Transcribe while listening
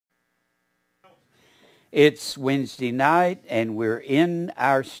It's Wednesday night, and we're in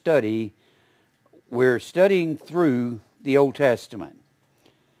our study. We're studying through the Old Testament.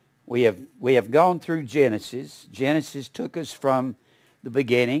 We have gone through Genesis. Genesis took us from the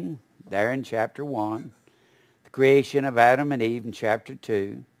beginning, there in chapter 1, the creation of Adam and Eve in chapter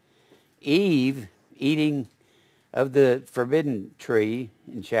 2, Eve eating of the forbidden tree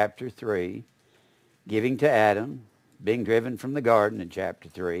in chapter 3, giving to Adam, being driven from the garden in chapter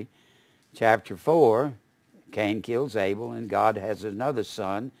 3, chapter 4, Cain kills Abel, and God has another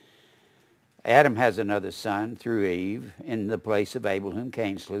son. Adam has another son through Eve in the place of Abel, whom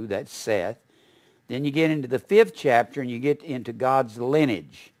Cain slew. That's Seth. Then you get into the 5th chapter, and you get into God's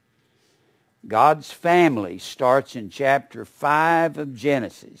lineage. God's family starts in chapter 5 of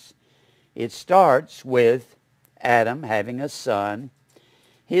Genesis. It starts with Adam having a son.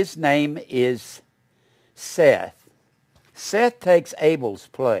 His name is Seth. Seth takes Abel's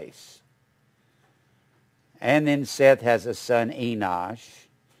place. And then Seth has a son, Enosh.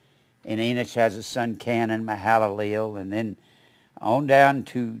 And Enosh has a son, Canan, Mahalalel. And then on down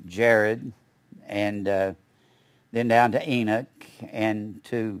to Jared. And then down to Enoch. And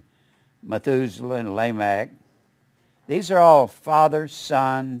to Methuselah and Lamech. These are all father,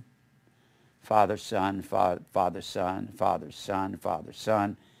 son, father, son, father, son, father, son, father,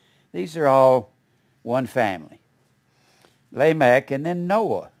 son. These are all one family. Lamech, and then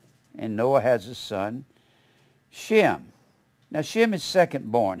Noah. And Noah has a son, Shem. Now Shem is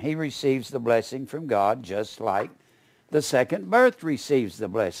second born. He receives the blessing from God just like the second birth receives the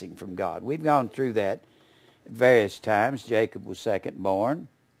blessing from God. We've gone through that at various times. Jacob was second born.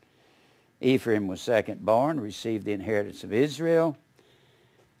 Ephraim was second born, received the inheritance of Israel.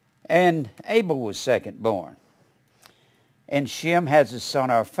 And Abel was second born. And Shem has a son,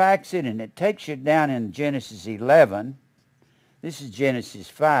 Arphaxad, and it takes you down in Genesis 11. This is Genesis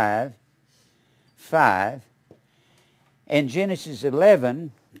 5. And Genesis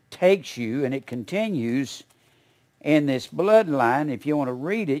 11 takes you, and it continues in this bloodline. If you want to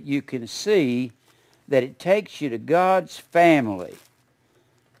read it, you can see that it takes you to God's family.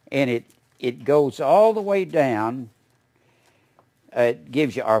 And it goes all the way down. It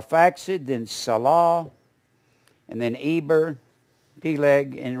gives you Arphaxad, then Salah, and then Eber,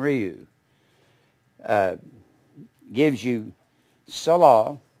 Peleg, and Reu. Gives you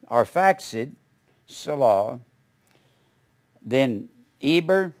Salah, Arphaxad, Salah, then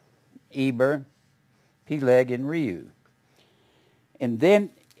Eber, Peleg, and Reu. And then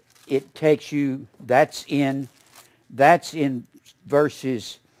it takes you, that's in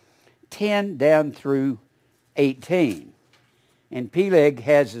verses 10 down through 18. And Peleg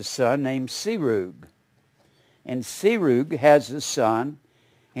has a son named Serug. And Serug has a son,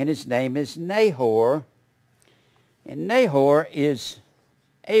 and his name is Nahor. And Nahor is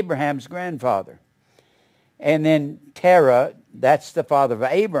Abraham's grandfather. And then Terah, that's the father of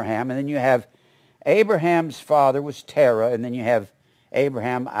Abraham. And then you have Abraham's father was Terah. And then you have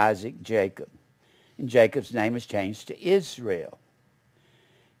Abraham, Isaac, Jacob. And Jacob's name is changed to Israel.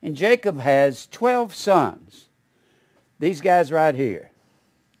 And Jacob has 12 sons. These guys right here.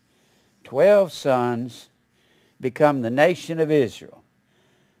 12 sons become the nation of Israel.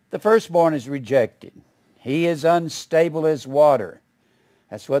 The firstborn is rejected. He is unstable as water.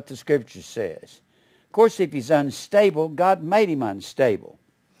 That's what the scripture says. Of course, if he's unstable, God made him unstable.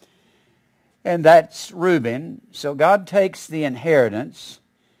 And that's Reuben. So God takes the inheritance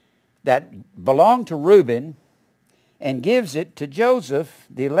that belonged to Reuben and gives it to Joseph,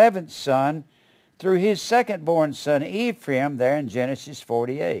 the 11th son, through his second-born son Ephraim there in Genesis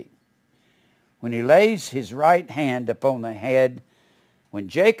 48. When he lays his right hand upon the head, when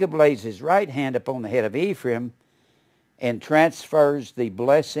Jacob lays his right hand upon the head of Ephraim and transfers the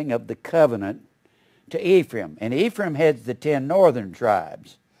blessing of the covenant to Ephraim. And Ephraim heads the 10 northern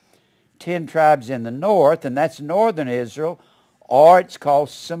tribes. 10 tribes in the north, and that's northern Israel, or it's called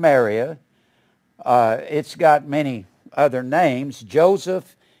Samaria. It's got many other names,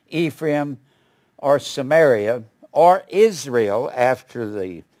 Joseph, Ephraim, or Samaria, or Israel after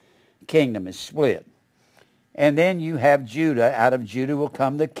the kingdom is split. And then you have Judah. Out of Judah will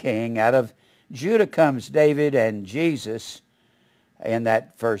come the king. Out of Judah comes David and Jesus in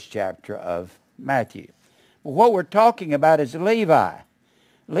that first chapter of Matthew. Well, what we're talking about is Levi.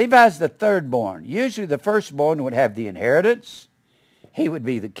 Levi's the third born. Usually the firstborn would have the inheritance. He would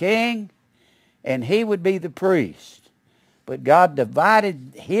be the king, and he would be the priest. But God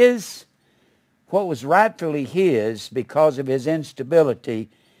divided what was rightfully his because of his instability.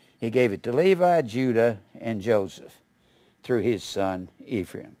 He gave it to Levi, Judah, and Joseph through his son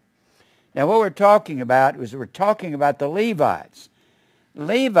Ephraim. Now what we're talking about is we're talking about the Levites.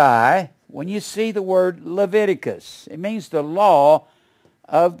 Levi when you see the word Leviticus, it means the law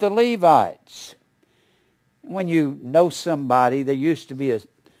of the Levites. When you know somebody, there used to be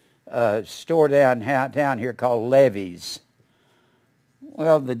a store down here called Levi's.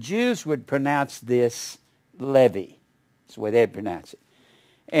 Well, the Jews would pronounce this Levi. That's the way they'd pronounce it.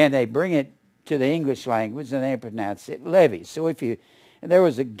 And they bring it to the English language and they pronounce it Levi. So and there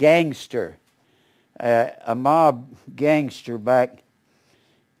was a gangster, a mob gangster back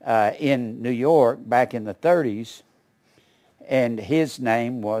in New York back in the 30s, and his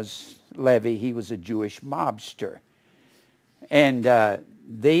name was Levi. He was a Jewish mobster. And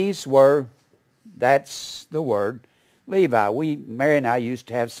that's the word Levi. Mary and I used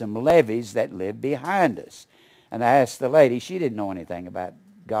to have some levies that lived behind us. And I asked the lady, she didn't know anything about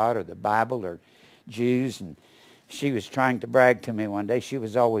God or the Bible or Jews, and she was trying to brag to me one day. She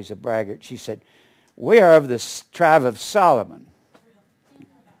was always a braggart. She said, "We are of the tribe of Solomon."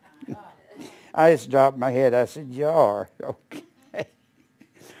 I just dropped my head. I said, "You are?" Okay.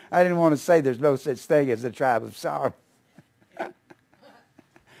 I didn't want to say there's no such thing as the tribe of Solomon.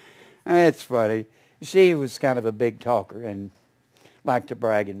 It's funny. She was kind of a big talker and liked to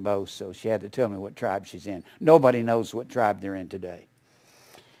brag and boast, so she had to tell me what tribe she's in. Nobody knows what tribe they're in today.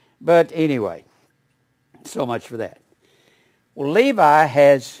 But anyway, so much for that. Well, Levi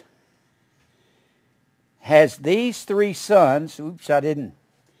has these three sons. Oops, I didn't.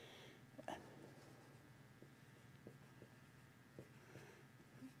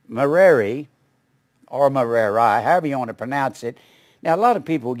 Merari, or Merari, however you want to pronounce it. Now, a lot of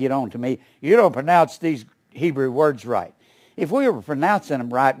people get on to me, you don't pronounce these Hebrew words right. If we were pronouncing them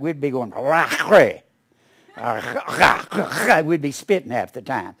right, we'd be going, we'd be spitting half the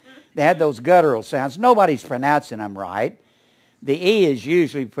time. They had those guttural sounds. Nobody's pronouncing them right. The I is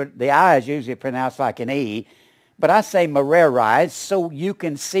usually pronounced like an E, but I say Merari so you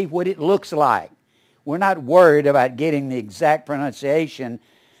can see what it looks like. We're not worried about getting the exact pronunciation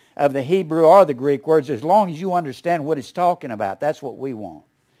of the Hebrew or the Greek words as long as you understand what it's talking about. That's what we want.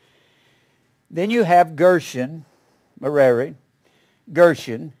 Then you have Gershon, Merari,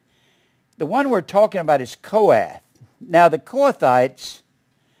 Gershon. The one we're talking about is Kohath. Now the Kohathites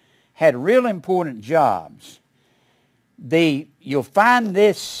had real important jobs. You'll find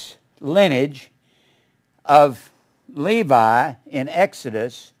this lineage of Levi in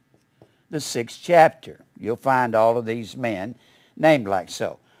Exodus, the 6th chapter. You'll find all of these men named like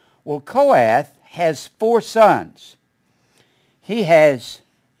so. Well, Kohath has 4 sons. He has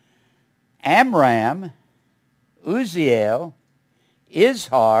Amram, Uzziel,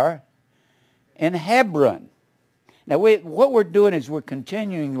 Izhar, and Hebron. Now, what we're doing is we're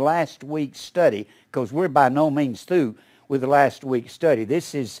continuing last week's study, because we're by no means through with the last week's study.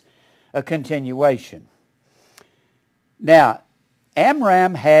 This is a continuation. Now,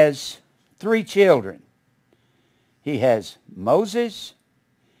 Amram has 3 children. He has Moses,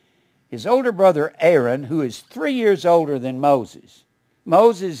 his older brother Aaron, who is 3 years older than Moses.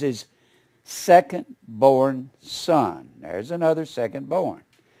 Moses is second-born son. There's another second-born,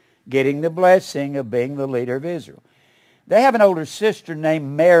 getting the blessing of being the leader of Israel. They have an older sister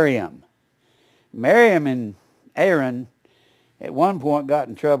named Miriam. Miriam and Aaron at one point got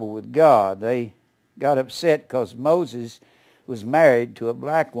in trouble with God. They got upset because Moses was married to a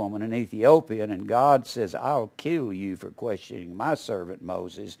black woman, an Ethiopian, and God says, "I'll kill you for questioning my servant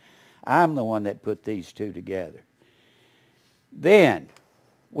Moses. I'm the one that put these two together." Then,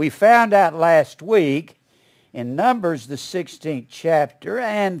 we found out last week in Numbers, the 16th chapter,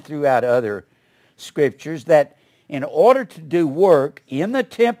 and throughout other scriptures, that in order to do work in the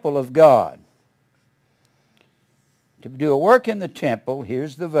temple of God, to do a work in the temple,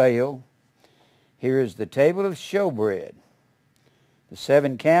 here's the veil, here is the table of showbread, the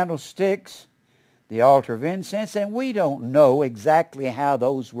 7 candlesticks, the altar of incense, and we don't know exactly how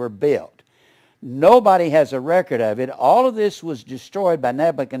those were built. Nobody has a record of it. All of this was destroyed by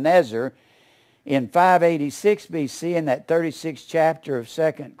Nebuchadnezzar in 586 BC in that 36th chapter of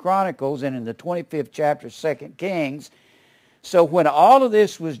 2nd Chronicles and in the 25th chapter of 2nd Kings. So when all of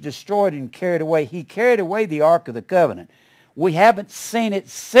this was destroyed and carried away, he carried away the Ark of the Covenant. We haven't seen it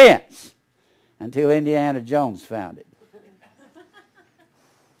since until Indiana Jones found it.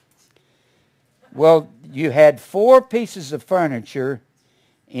 Well, you had 4 pieces of furniture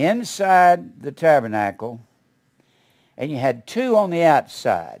inside the tabernacle, and you had 2 on the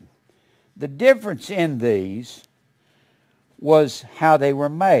outside. The difference in these was how they were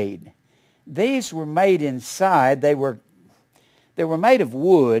made. These were made inside. They were made of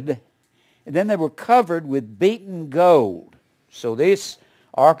wood, and then they were covered with beaten gold. So this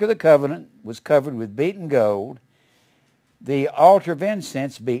Ark of the Covenant was covered with beaten gold. the altar of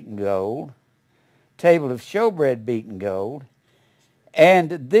incense beaten gold, table of showbread beaten gold,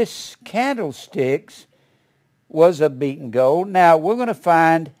 and this candlesticks was of beaten gold. Now, we're going to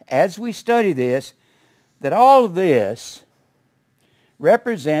find, as we study this, that all of this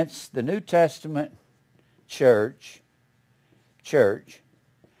represents the New Testament church,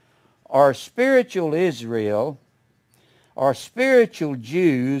 or spiritual Israel, or spiritual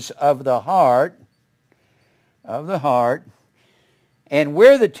Jews of the heart, and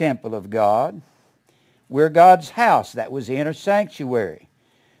we're the temple of God. We're God's house. That was the inner sanctuary.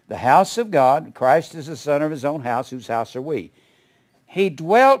 The house of God. Christ is the son of his own house. Whose house are we? He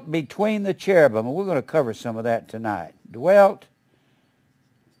dwelt between the cherubim. And we're going to cover some of that tonight. Dwelt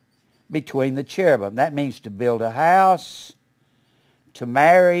between the cherubim. That means to build a house, to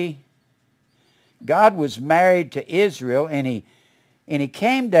marry. God was married to Israel, and he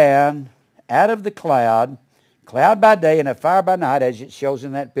came down out of the cloud by day and a fire by night, as it shows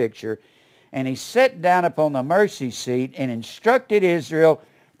in that picture, and he sat down upon the mercy seat and instructed Israel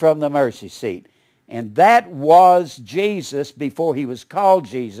from the mercy seat. And that was Jesus before he was called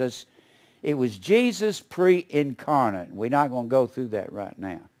Jesus. It was Jesus pre-incarnate. We're not going to go through that right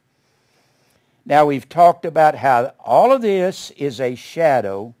now. Now, we've talked about how all of this is a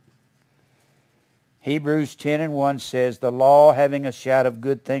shadow. Hebrews 10:1 says, the law having a shadow of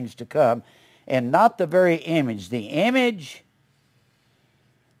good things to come, and not the very image. The image,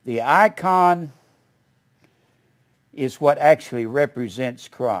 the icon, is what actually represents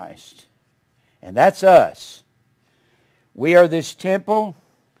Christ. And that's us. We are this temple.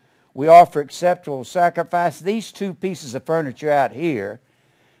 We offer acceptable sacrifice. These two pieces of furniture out here,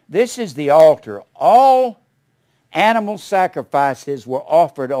 this is the altar. All animal sacrifices were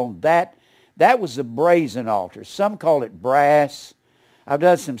offered on that. That was a brazen altar. Some call it brass. I've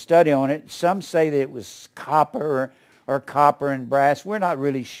done some study on it. Some say that it was copper or copper and brass. We're not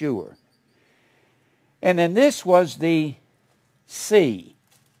really sure. And then this was the sea.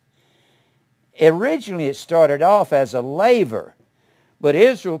 Originally it started off as a laver, but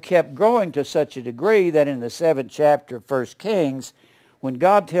Israel kept growing to such a degree that in the 7th chapter of 1 Kings, when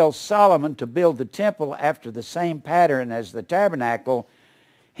God tells Solomon to build the temple after the same pattern as the tabernacle,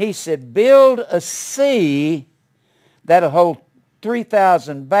 he said, build a sea that'll hold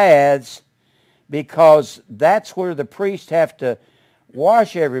 3,000 baths, because that's where the priests have to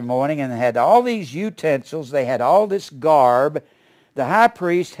wash every morning, and they had all these utensils. They had all this garb. The high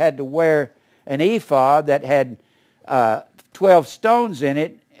priest had to wear an ephod that had 12 stones in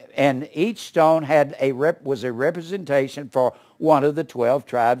it, and each stone had was a representation for one of the 12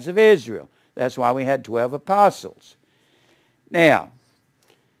 tribes of Israel. That's why we had 12 apostles. Now,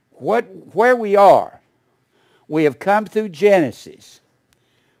 where we are, we have come through Genesis.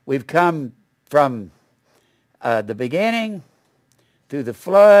 We've come from the beginning through the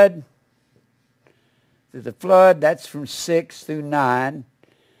flood. That's from 6 through 9.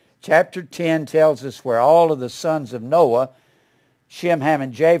 Chapter 10 tells us where all of the sons of Noah, Shem, Ham,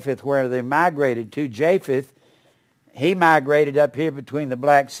 and Japheth, where they migrated to. Japheth, he migrated up here between the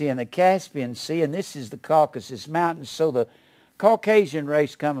Black Sea and the Caspian Sea, and this is the Caucasus Mountains, so the Caucasian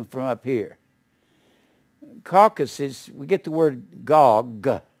race coming from up here. Caucasus, we get the word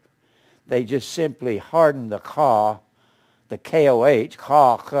Gog. They just simply harden the Ka, the K-O-H,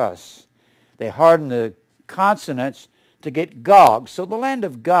 Caucasus. They harden the consonants to get Gog. So the land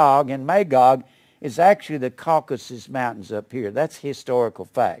of Gog and Magog is actually the Caucasus Mountains up here. That's historical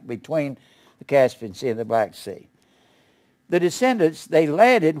fact, between the Caspian Sea and the Black Sea. The descendants, they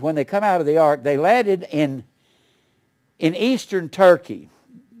landed, when they come out of the ark, they landed in eastern Turkey.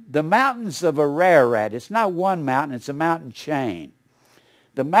 The mountains of Ararat, it's not one mountain, it's a mountain chain.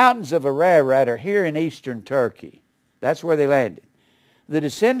 The mountains of Ararat are here in eastern Turkey. That's where they landed. The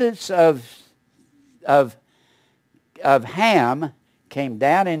descendants of Ham came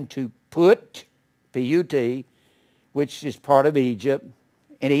down into Put, P-U-T, which is part of Egypt,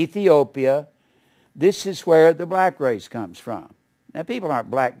 in Ethiopia. This is where the black race comes from. Now, people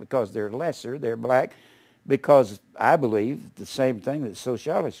aren't black because they're lesser. They're black because, I believe, the same thing that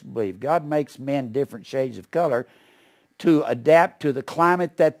sociologists believe. God makes men different shades of color to adapt to the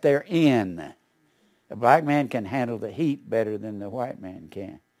climate that they're in. A black man can handle the heat better than the white man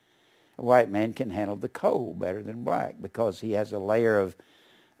can. A white man can handle the cold better than black because he has a layer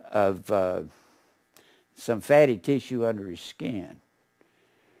of some fatty tissue under his skin.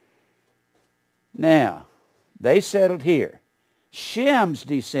 Now, they settled here. Shem's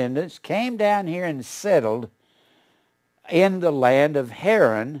descendants came down here and settled in the land of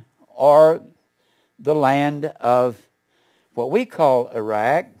Haran, or the land of what we call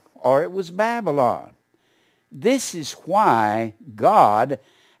Iraq, or it was Babylon. This is why God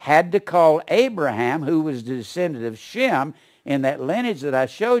had to call Abraham, who was the descendant of Shem, in that lineage that I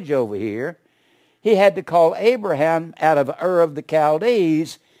showed you over here. He had to call Abraham out of Ur of the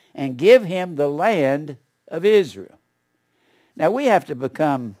Chaldees and give him the land of Israel. Now we have to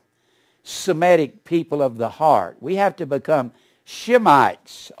become Semitic people of the heart. We have to become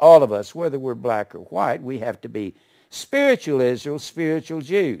Shemites, all of us, whether we're black or white. We have to be spiritual Israel, spiritual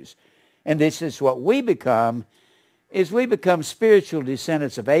Jews. And this is what we become, is we become spiritual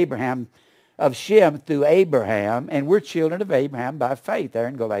descendants of Abraham, of Shem through Abraham, and we're children of Abraham by faith there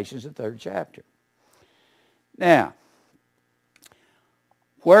in Galatians, the 3rd chapter. Now,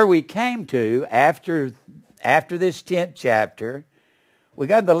 where we came to after this 10th chapter, we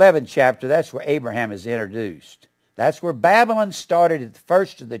got the 11th chapter. That's where Abraham is introduced. That's where Babylon started at the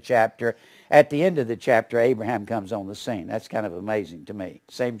first of the chapter. At the end of the chapter, Abraham comes on the scene. That's kind of amazing to me.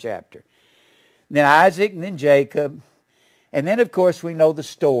 Same chapter. Then Isaac and then Jacob. And then, of course, we know the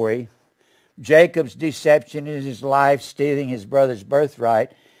story. Jacob's deception in his life, stealing his brother's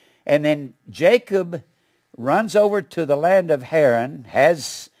birthright. And then Jacob runs over to the land of Haran,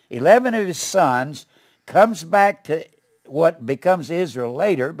 has 11 of his sons, comes back to what becomes Israel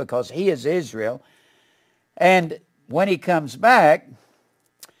later because he is Israel. And when he comes back,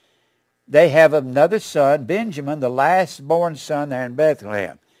 they have another son, Benjamin, the last born son there in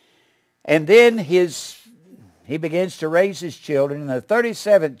Bethlehem. And then he begins to raise his children. In the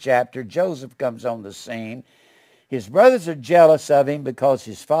 37th chapter, Joseph comes on the scene. His brothers are jealous of him because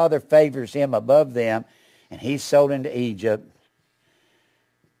his father favors him above them, and he's sold into Egypt.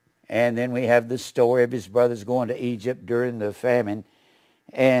 And then we have the story of his brothers going to Egypt during the famine,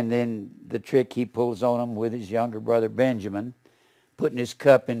 and then the trick he pulls on them with his younger brother Benjamin, putting his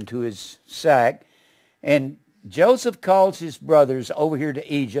cup into his sack. And Joseph calls his brothers over here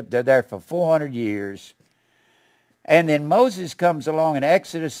to Egypt. They're there for 400 years. And then Moses comes along in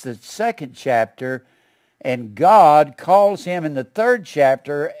Exodus, the 2nd chapter, and God calls him in the 3rd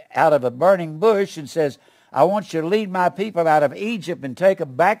chapter out of a burning bush and says, I want you to lead my people out of Egypt and take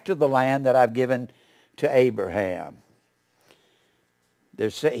them back to the land that I've given to Abraham.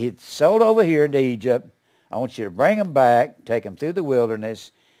 He's sold over here into Egypt. I want you to bring them back, take them through the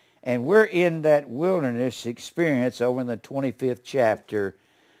wilderness. And we're in that wilderness experience over in the 25th chapter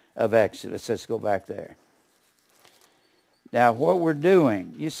of Exodus. Let's go back there. Now, what we're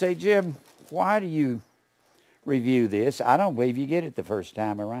doing, you say, Jim, why do you review this? I don't believe you get it the first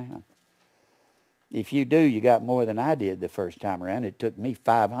time around. If you do, you got more than I did the first time around. It took me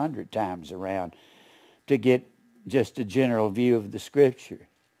 500 times around to get just a general view of the Scripture.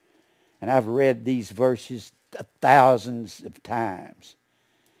 And I've read these verses thousands of times,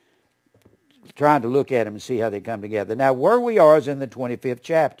 trying to look at them and see how they come together. Now, where we are is in the 25th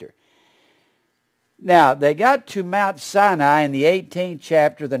chapter. Now, they got to Mount Sinai in the 18th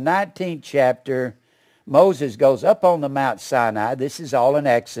chapter, the 19th chapter. Moses goes up on the Mount Sinai. This is all in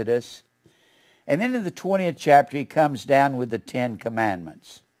Exodus. And then in the 20th chapter, he comes down with the 10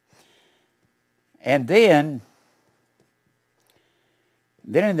 Commandments. And then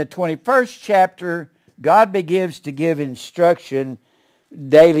in the 21st chapter, God begins to give instruction,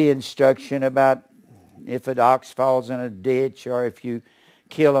 daily instruction about if an ox falls in a ditch, or if you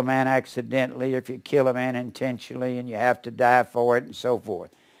kill a man accidentally, or if you kill a man intentionally and you have to die for it, and so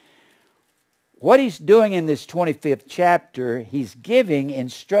forth. What he's doing in this 25th chapter, he's giving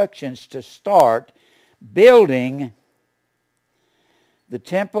instructions to start building the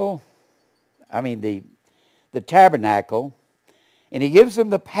temple, the tabernacle, and he gives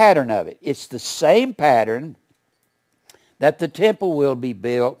them the pattern of it. It's the same pattern that the temple will be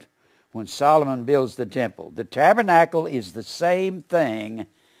built when Solomon builds the temple. The tabernacle is the same thing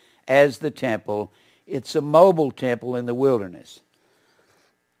as the temple. It's a mobile temple in the wilderness.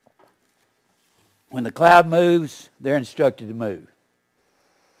 When the cloud moves, they're instructed to move.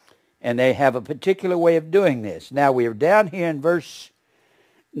 And they have a particular way of doing this. Now, we are down here in verse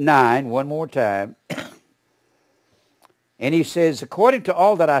 9, one more time. And he says, according to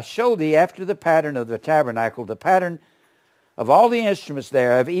all that I show thee after the pattern of the tabernacle, the pattern of all the instruments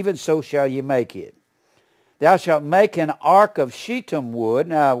thereof, even so shall ye make it. Thou shalt make an ark of shittim wood.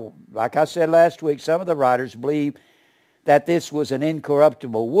 Now, like I said last week, some of the writers believe that this was an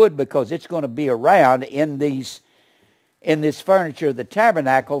incorruptible wood because it's going to be around in this furniture of the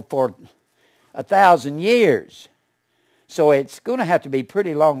tabernacle for 1,000 years. So it's going to have to be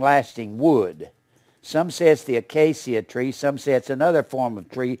pretty long-lasting wood. Some say it's the acacia tree. Some say it's another form of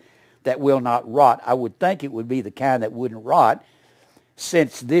tree that will not rot. I would think it would be the kind that wouldn't rot,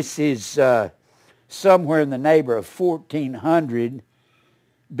 since this is somewhere in the neighborhood of 1400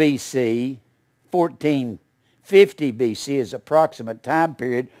 BC, 50 BC is approximate time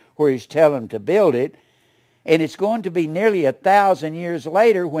period where he's telling them to build it. And it's going to be nearly 1,000 years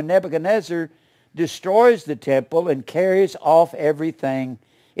later when Nebuchadnezzar destroys the temple and carries off everything.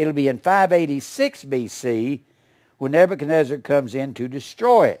 It'll be in 586 BC when Nebuchadnezzar comes in to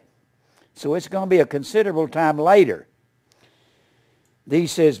destroy it. So it's going to be a considerable time later. He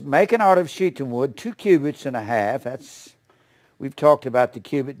says, make an art of shittim wood, 2 cubits and a half. We've talked about the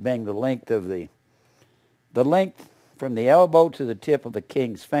cubit being the length of the length from the elbow to the tip of the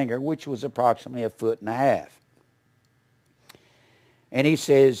king's finger, which was approximately 1.5 feet. And he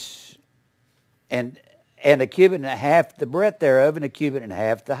says, and a cubit and a half the breadth thereof, and a cubit and a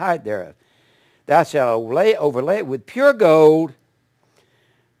half the height thereof. Thou shalt overlay it with pure gold,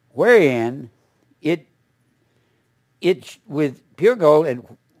 wherein it with pure gold,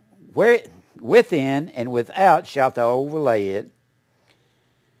 and where within and without shalt thou overlay it,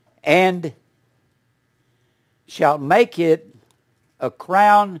 and shalt make it a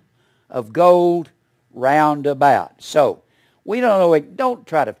crown of gold round about. So, we don't know. Don't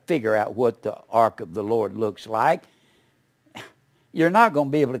try to figure out what the ark of the Lord looks like. You're not going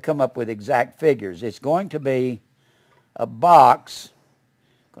to be able to come up with exact figures. It's going to be a box,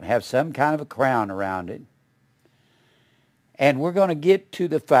 going to have some kind of a crown around it. And we're going to get to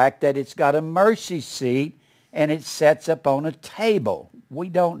the fact that it's got a mercy seat and it sets up on a table. We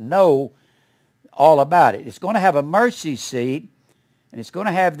don't know all about it. It's going to have a mercy seat, and it's going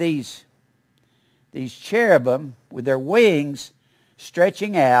to have these cherubim with their wings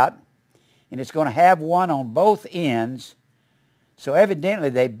stretching out, and it's going to have one on both ends. So evidently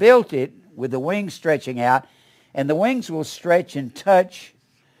they built it with the wings stretching out, and the wings will stretch and touch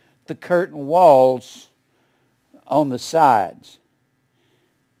the curtain walls on the sides.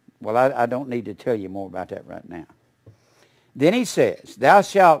 Well, I don't need to tell you more about that right now. Then he says, thou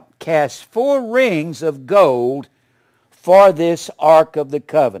shalt cast 4 rings of gold for this ark of the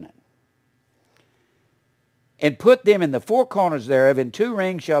covenant, and put them in the 4 corners thereof, and 2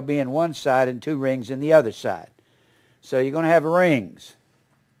 rings shall be in one side, and 2 rings in the other side. So you're going to have rings.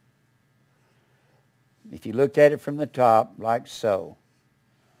 If you looked at it from the top, like so,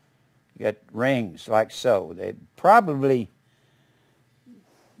 you got rings like so. They probably,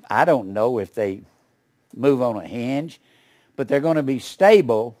 I don't know if they move on a hinge, but they're going to be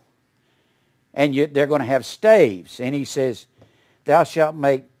stable, and they're going to have staves. And he says, thou shalt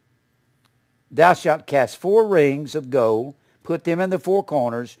cast 4 rings of gold, put them in the 4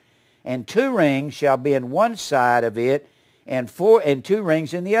 corners, and 2 rings shall be in one side of it, and 2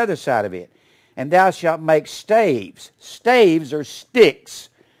 rings in the other side of it. And thou shalt make staves. Staves are sticks.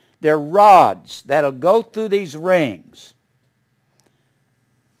 They're rods that'll go through these rings.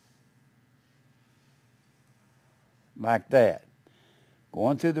 Like that.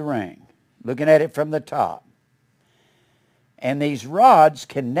 Going through the ring. Looking at it from the top. And these rods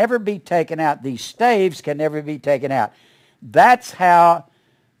can never be taken out. These staves can never be taken out. That's how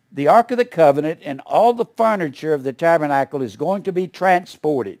the Ark of the Covenant and all the furniture of the tabernacle is going to be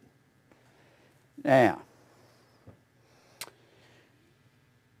transported. Now,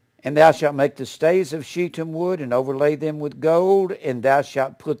 and thou shalt make the staves of shittim wood, and overlay them with gold, and thou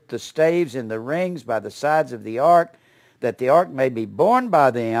shalt put the staves in the rings by the sides of the ark, that the ark may be borne by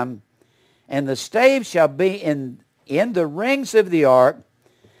them, and the staves shall be in the rings of the ark,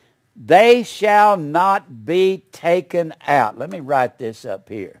 they shall not be taken out. Let me write this up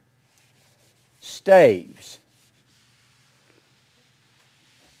here. Staves.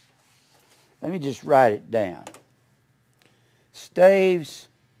 Let me just write it down. Staves,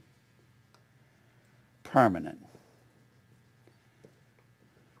 permanent.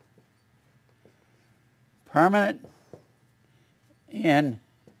 Permanent in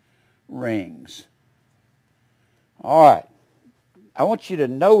rings. All right. I want you to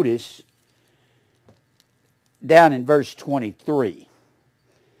notice down in verse 23.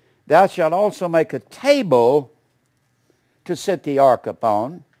 Thou shalt also make a table to set the ark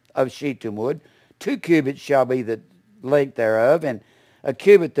upon of shittim wood. 2 cubits shall be the length thereof, and a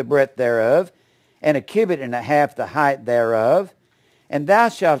cubit the breadth thereof, and a cubit and a half the height thereof. And thou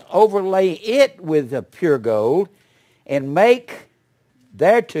shalt overlay it with the pure gold, and make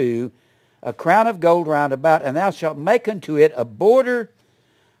thereto a crown of gold round about, and thou shalt make unto it a border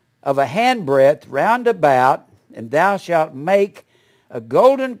of a handbreadth round about, and thou shalt make a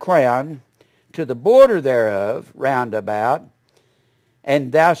golden crown to the border thereof round about,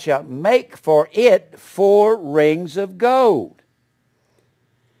 and thou shalt make for it 4 rings of gold,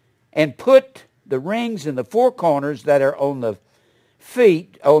 and put the rings in the 4 corners that are on the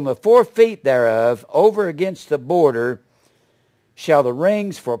feet, on the 4 feet thereof, over against the border, shall the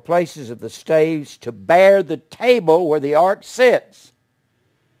rings for places of the staves to bear the table where the ark sits.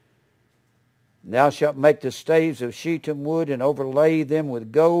 Thou shalt make the staves of shittim wood and overlay them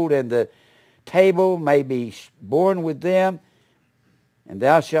with gold, and the table may be borne with them. And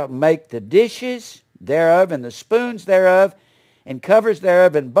thou shalt make the dishes thereof and the spoons thereof and covers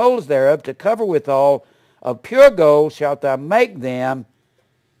thereof and bowls thereof to cover withal. Of pure gold shalt thou make them,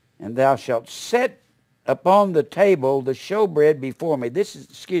 and thou shalt set upon the table the showbread before me. This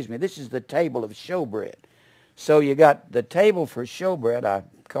is the table of showbread. So you got the table for showbread. I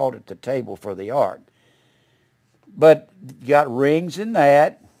called it the table for the ark. But you got rings in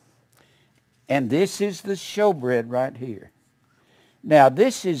that. And this is the showbread right here. Now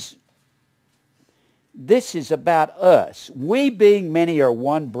this is about us. We being many are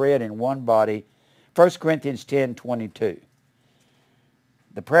one bread and one body. 1 Corinthians 10:22.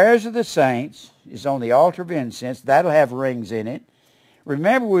 The prayers of the saints is on the altar of incense. That'll have rings in it.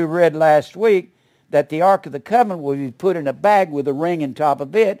 Remember we read last week that the Ark of the Covenant will be put in a bag with a ring on top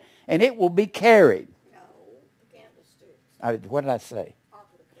of it, and it will be carried. No, the candlesticks. What did I say?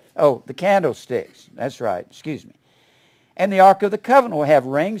 Oh, the candlesticks. That's right. Excuse me. And the Ark of the Covenant will have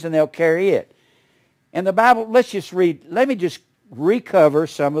rings, and they'll carry it. And the Bible, let me just recover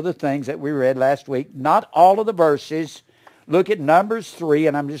some of the things that we read last week. Not all of the verses. Look at Numbers 3,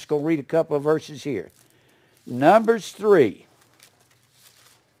 and I'm just going to read a couple of verses here. Numbers 3.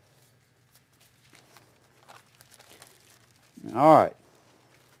 All right.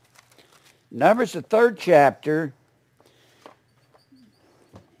 Numbers, the 3rd chapter,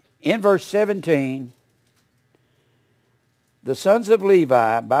 in verse 17, the sons of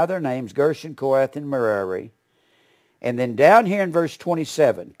Levi, by their names, Gershon, Kohath, and Merari. And then down here in verse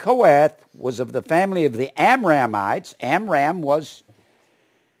 27, Kohath was of the family of the Amramites. Amram was,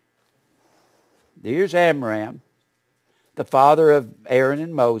 here's Amram, the father of Aaron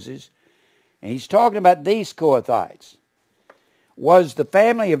and Moses. And he's talking about these Kohathites. Was the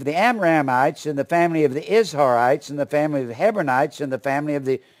family of the Amramites, and the family of the Izharites, and the family of the Hebronites, and the family of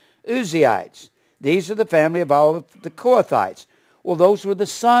the Uzziites. These are the family of all of the Kohathites. Well, those were the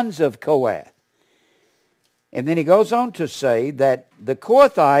sons of Kohath. And then he goes on to say that the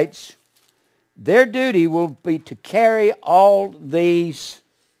Kohathites, their duty will be to carry all of these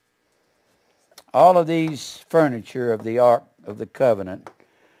furniture of the Ark of the Covenant,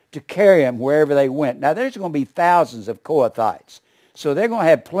 to carry them wherever they went. Now, there's going to be thousands of Kohathites, so they're going to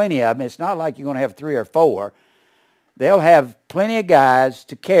have plenty of them. It's not like you're going to have 3 or 4. They'll have plenty of guys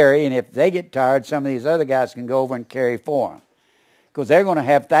to carry, and if they get tired, some of these other guys can go over and carry for them, because they're going to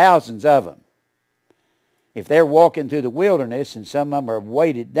have thousands of them. If they're walking through the wilderness and some of them are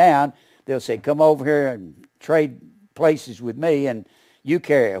weighted down, they'll say, come over here and trade places with me, and you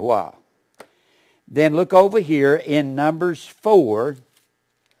carry a while. Then look over here in Numbers 4.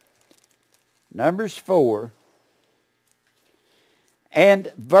 Numbers 4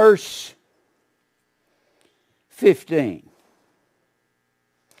 and verse 15.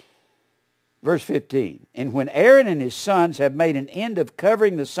 Verse 15. And when Aaron and his sons have made an end of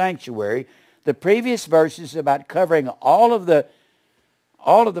covering the sanctuary, the previous verses about covering all of the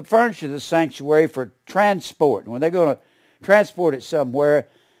furniture of the sanctuary for transport. When they're going to transport it somewhere,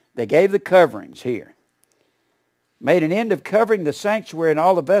 they gave the coverings here. Made an end of covering the sanctuary and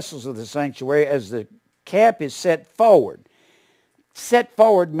all the vessels of the sanctuary as the camp is set forward. Set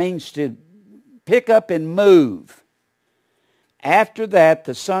forward means to pick up and move. After that,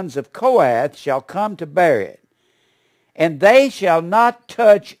 the sons of Kohath shall come to bear it. And they shall not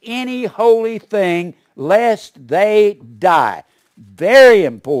touch any holy thing, lest they die. Very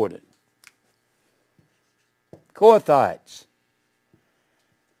important. Kohathites.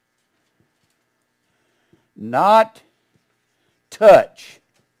 Not touch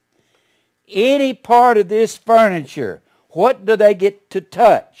any part of this furniture. What do they get to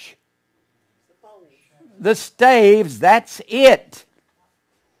touch? The staves, that's it.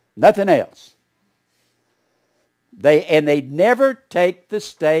 Nothing else. They never take the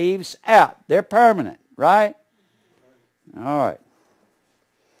staves out. They're permanent, right? All right.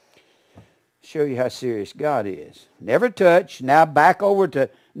 Show you how serious God is. Never touch. Now back over to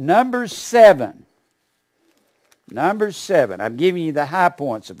Numbers 7. Numbers 7. I'm giving you the high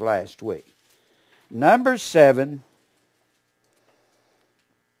points of last week. Numbers 7.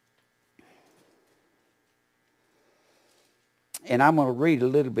 And I'm going to read a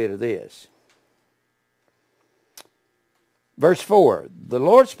little bit of this. Verse 4. The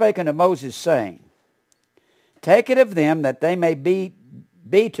Lord spake unto Moses, saying, take it of them that they may be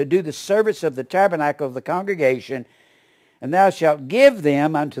to do the service of the tabernacle of the congregation, and thou shalt give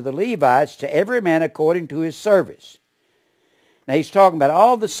them unto the Levites, to every man according to his service. Now he's talking about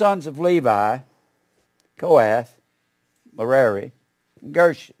all the sons of Levi, Kohath, Merari, and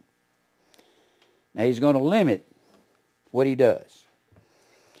Gershon. Now he's going to limit what he does.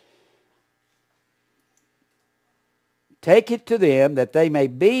 Take it to them that they may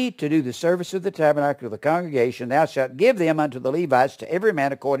be to do the service of the tabernacle of the congregation. Thou shalt give them unto the Levites to every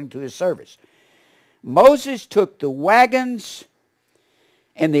man according to his service. Moses took the wagons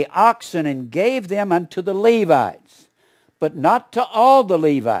and the oxen and gave them unto the Levites, but not to all the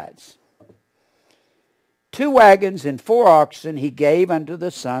Levites. 2 wagons and 4 oxen he gave unto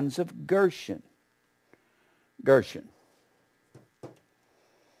the sons of Gershon. Gershon.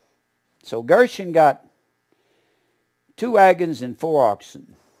 So Gershon got 2 wagons and 4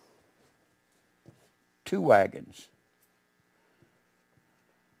 oxen. 2 wagons.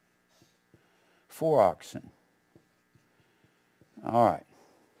 4 oxen. All right.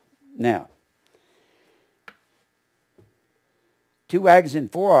 Now, 2 wagons and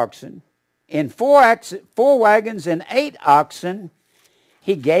 4 oxen. And 4 wagons and 8 oxen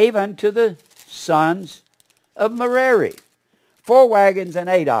he gave unto the sons of Merari. 4 wagons and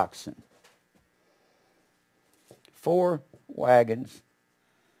 8 oxen. 4 wagons,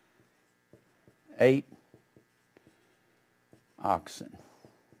 8 oxen.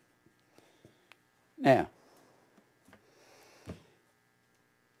 Now,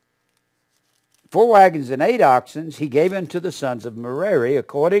 4 wagons and 8 oxen he gave unto the sons of Merari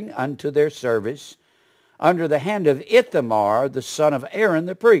according unto their service under the hand of Ithamar, the son of Aaron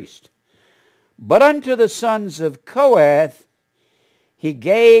the priest. But unto the sons of Kohath he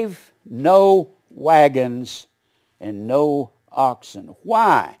gave no wagons and no oxen.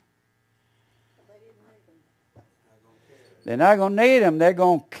 Why? They're not going to need them. They're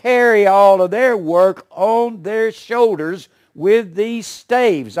going to carry all of their work on their shoulders with these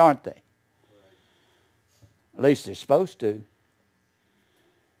staves, aren't they? At least they're supposed to.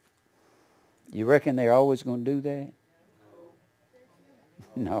 You reckon they're always going to do that?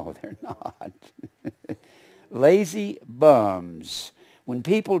 No, they're not. Lazy bums. When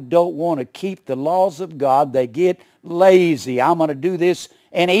people don't want to keep the laws of God, they get lazy. I'm going to do this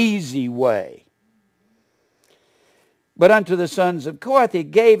an easy way. But unto the sons of Kohath he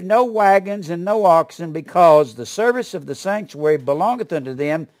gave no wagons and no oxen, because the service of the sanctuary belongeth unto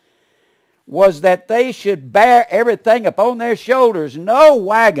them, was that they should bear everything upon their shoulders. No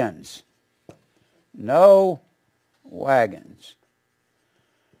wagons. No wagons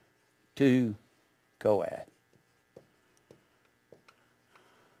to Kohath.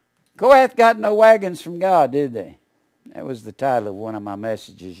 Kohath got no wagons from God, did they? That was the title of one of my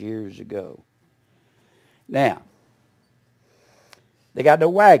messages years ago. Now, they got no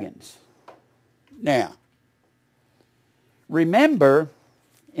wagons. Now, remember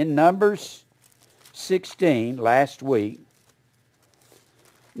in Numbers 16 last week,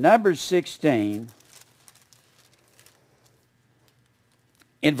 Numbers 16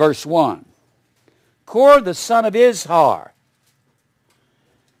 in verse 1. Korah the son of Izhar.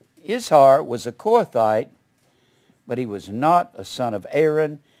 Izhar was a Kohathite, but he was not a son of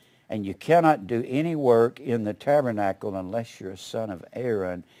Aaron, and you cannot do any work in the tabernacle unless you're a son of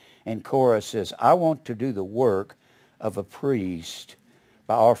Aaron. And Korah says, I want to do the work of a priest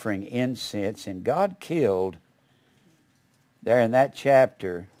by offering incense. And God killed, there in that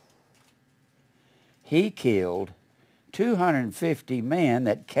chapter, he killed 250 men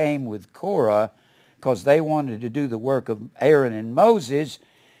that came with Korah because they wanted to do the work of Aaron and Moses.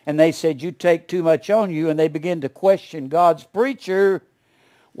 And they said, you take too much on you. And they began to question God's preacher.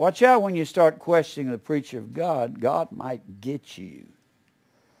 Watch out when you start questioning the preacher of God. God might get you.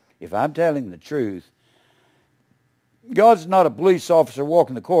 If I'm telling the truth, God's not a police officer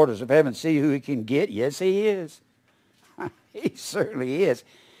walking the corridors of heaven to see who he can get. Yes, he is. He certainly is.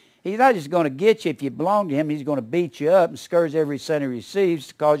 He's not just going to get you if you belong to him. He's going to beat you up and scourge every son he receives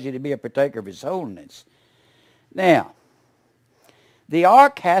to cause you to be a partaker of his holiness. Now, the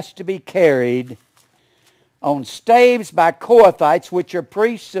ark has to be carried on staves by Kohathites, which are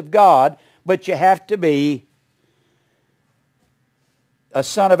priests of God, but you have to be a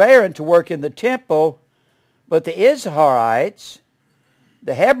son of Aaron to work in the temple. But the Izharites,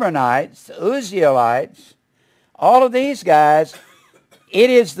 the Hebronites, the Uzzielites, all of these guys, it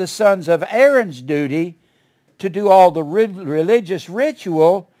is the sons of Aaron's duty to do all the religious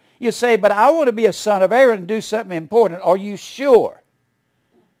ritual. You say, but I want to be a son of Aaron and do something important. Are you sure?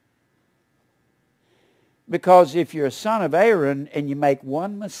 Because if you're a son of Aaron and you make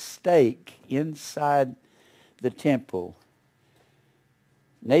one mistake inside the temple,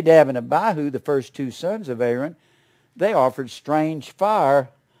 Nadab and Abihu, the first 2 sons of Aaron, they offered strange fire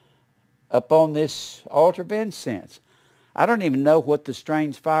upon this altar of incense. I don't even know what the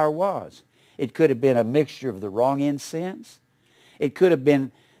strange fire was. It could have been a mixture of the wrong incense. It could have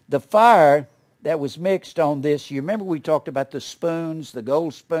been the fire that was mixed on this. You remember we talked about the spoons, the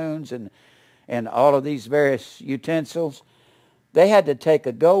gold spoons, and all of these various utensils? They had to take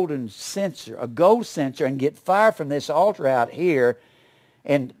a gold censer, and get fire from this altar out here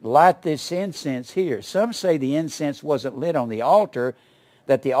and light this incense here. Some say the incense wasn't lit on the altar,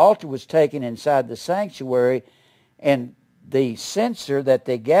 that the altar was taken inside the sanctuary, and the censer that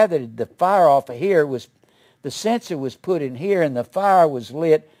they gathered the fire off of here was, the censer was put in here, and the fire was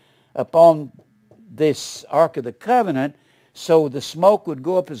lit upon this Ark of the Covenant, so the smoke would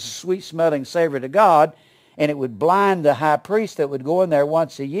go up as a sweet-smelling savor to God, and it would blind the high priest that would go in there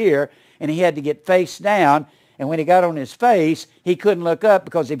once a year, and he had to get face down, and when he got on his face, he couldn't look up,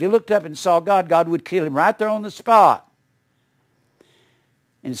 because if he looked up and saw God, God would kill him right there on the spot.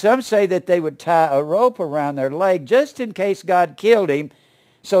 And some say that they would tie a rope around their leg just in case God killed him,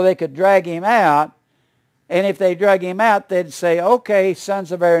 so they could drag him out, and if they drag him out, they'd say, okay,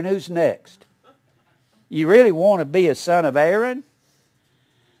 sons of Aaron, who's next? You really want to be a son of Aaron?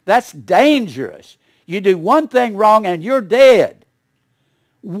 That's dangerous. You do one thing wrong and you're dead.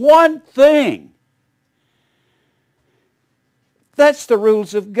 One thing. That's the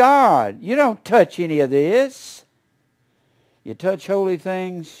rules of God. You don't touch any of this. You touch holy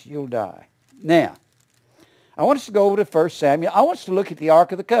things, you'll die. Now, I want us to go over to 1 Samuel. I want us to look at the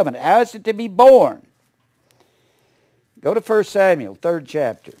Ark of the Covenant. How is it to be born? Go to 1 Samuel, 3rd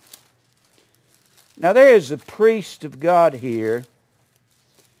chapter. Now there is a priest of God here.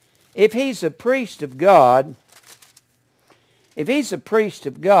 If he's a priest of God,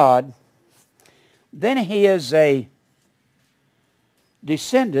 then he is a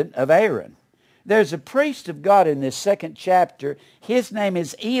descendant of Aaron. There's a priest of God in this 2nd chapter. His name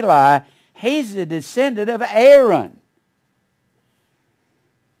is Eli. He's a descendant of Aaron.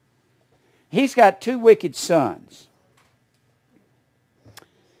 He's got 2 wicked sons.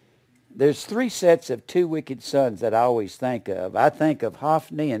 There's 3 sets of 2 wicked sons that I always think of. I think of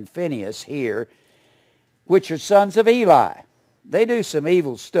Hophni and Phinehas here, which are sons of Eli. They do some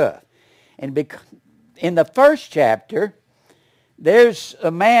evil stuff. And in the 1st chapter, there's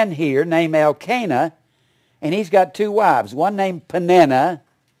a man here named Elkanah, and he's got 2 wives. One named Peninnah,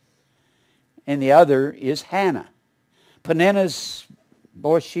 and the other is Hannah. Peninnah's,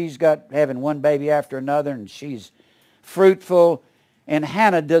 boy, she's got having one baby after another, and she's fruitful. And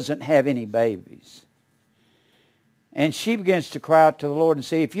Hannah doesn't have any babies. And she begins to cry out to the Lord and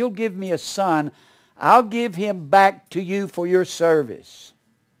say, if you'll give me a son, I'll give him back to you for your service.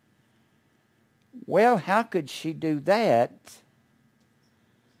 Well, how could she do that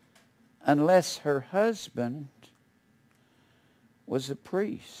unless her husband was a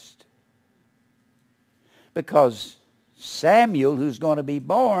priest? Because Samuel, who's going to be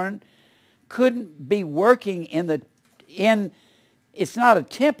born, couldn't be working it's not a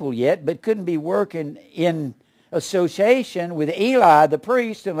temple yet, but couldn't be working in association with Eli the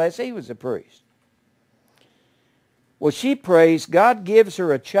priest unless he was a priest. Well, she prays. God gives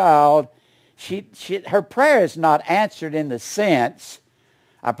her a child. Her prayer is not answered in the sense,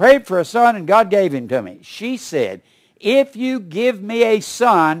 I prayed for a son and God gave him to me. She said, if you give me a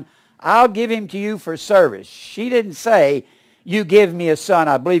son, I'll give him to you for service. She didn't say, you give me a son,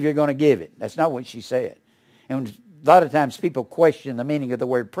 I believe you're going to give it. That's not what she said. And a lot of times people question the meaning of the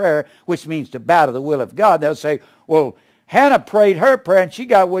word prayer, which means to bow to the will of God. They'll say, well, Hannah prayed her prayer and she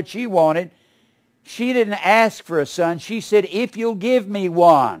got what she wanted. She didn't ask for a son. She said, if you'll give me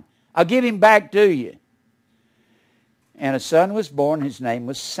one, I'll give him back to you. And a son was born. His name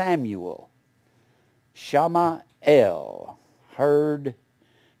was Samuel. Shama-el. Heard.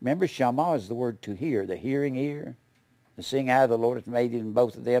 Remember, Shama is the word to hear, the hearing ear. The seeing eye of the Lord hath made in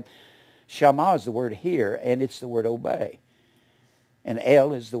both of them. Shama is the word hear, and it's the word obey. And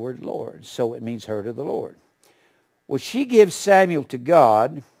El is the word Lord, so it means heard of the Lord. Well, she gives Samuel to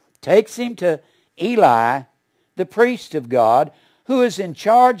God, takes him to Eli, the priest of God, who is in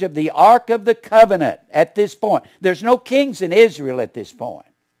charge of the Ark of the Covenant at this point. There's no kings in Israel at this point.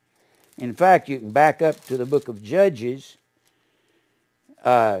 In fact, you can back up to the book of Judges.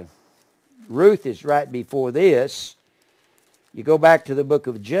 Ruth is right before this. You go back to the book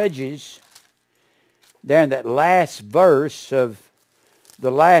of Judges, there in that last verse of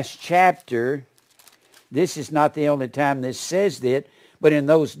the last chapter. This is not the only time this says that, but in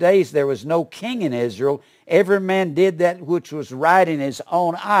those days there was no king in Israel. Every man did that which was right in his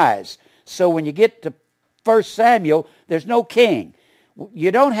own eyes. So when you get to 1 Samuel, there's no king.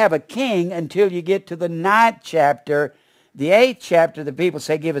 You don't have a king until you get to the 9th chapter. The 8th chapter, the people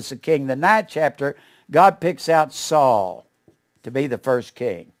say, give us a king. The 9th chapter, God picks out Saul to be the first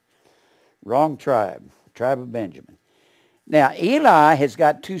king. Wrong tribe, tribe of Benjamin. Now, Eli has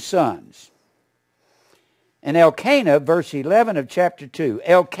got 2 sons. And Elkanah, verse 11 of chapter 2,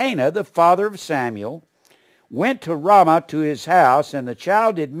 Elkanah, the father of Samuel, went to Ramah to his house, and the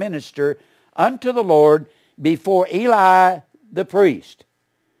child did minister unto the Lord before Eli the priest.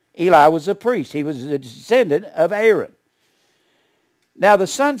 Eli was a priest. He was a descendant of Aaron. Now the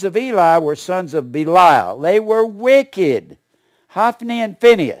sons of Eli were sons of Belial. They were wicked. Hophni and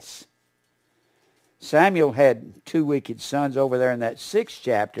Phinehas. Samuel had 2 wicked sons over there in that 6th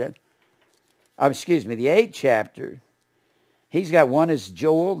chapter. The 8th chapter. He's got one is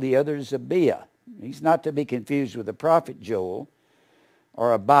Joel, the other is Abiah. He's not to be confused with the prophet Joel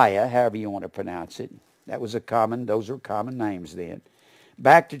or Abiah, however you want to pronounce it. Those were common names then.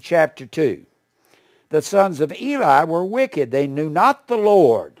 Back to chapter 2. The sons of Eli were wicked. They knew not the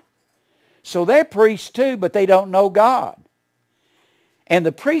Lord. So they're priests too, but they don't know God. And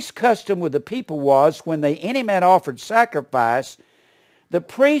the priest's custom with the people was, when any man offered sacrifice, the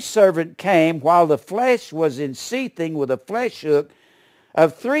priest servant came while the flesh was in seething with a flesh hook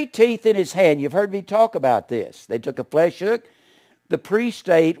of 3 teeth in his hand. You've heard me talk about this. They took a flesh hook. The priest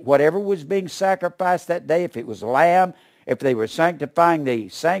ate whatever was being sacrificed that day, if it was a lamb, if they were sanctifying the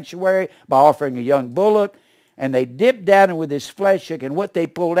sanctuary by offering a young bullock, and they dipped down with this flesh hook, and what they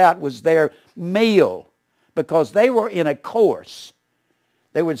pulled out was their meal, because they were in a course.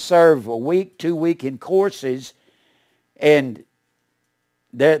 They would serve a week, 2 week in courses, and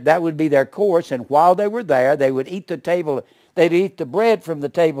that would be their course. And while they were there, they would eat they'd eat the bread from the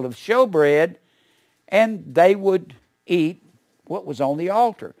table of showbread, and they would eat what was on the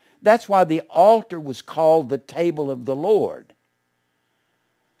altar. That's why the altar was called the table of the Lord,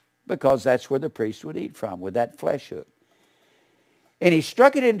 because that's where the priest would eat from, with that flesh hook. And he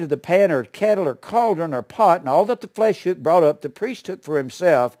struck it into the pan or kettle or cauldron or pot, and all that the flesh hook brought up, the priest took for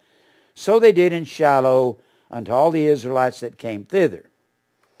himself. So they did in Shiloh unto all the Israelites that came thither.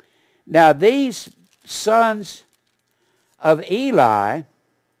 Now these sons of Eli,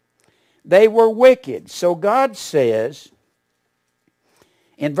 they were wicked. So God says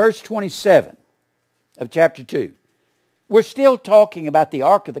in verse 27 of chapter 2, we're still talking about the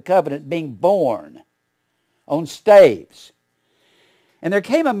Ark of the Covenant being borne on staves. And there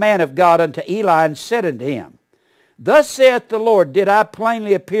came a man of God unto Eli and said unto him, Thus saith the Lord, Did I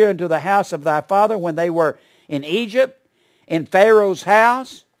plainly appear unto the house of thy father when they were in Egypt, in Pharaoh's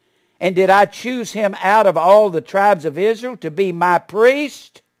house? And did I choose him out of all the tribes of Israel to be my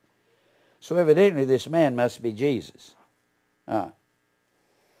priest? So evidently this man must be Jesus. To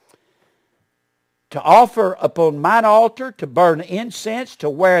offer upon mine altar, to burn incense, to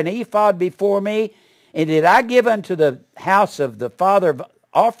wear an ephod before me. And did I give unto the house of the father of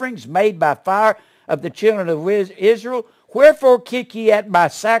offerings made by fire of the children of Israel? Wherefore kick ye at my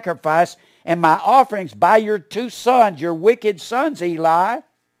sacrifice and my offerings by your 2 sons, your wicked sons, Eli?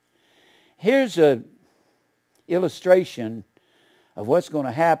 Here's an illustration of what's going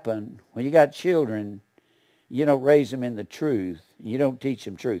to happen when you got children. You don't raise them in the truth. You don't teach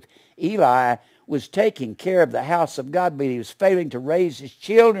them truth. Eli was taking care of the house of God, but he was failing to raise his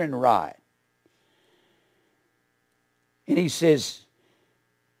children right. And he says,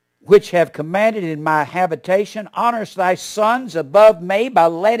 which have commanded in my habitation, honorest thy sons above me by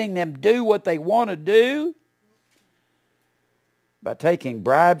letting them do what they want to do? By taking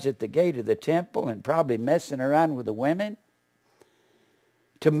bribes at the gate of the temple and probably messing around with the women?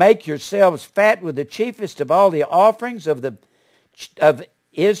 To make yourselves fat with the chiefest of all the offerings of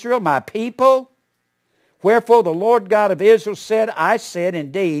Israel, my people? Wherefore the Lord God of Israel said, I said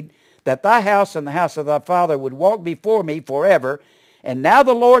indeed, that thy house and the house of thy father would walk before me forever. And now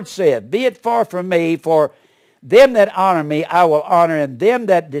the Lord said, Be it far from me, for them that honor me I will honor, and them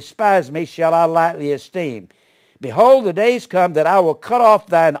that despise me shall I lightly esteem. Behold, the days come that I will cut off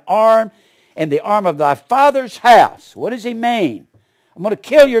thine arm and the arm of thy father's house. What does he mean? I'm going to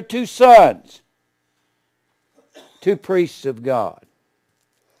kill your 2 sons, 2 priests of God.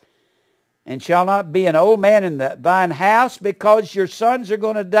 And shall not be an old man in thine house, because your sons are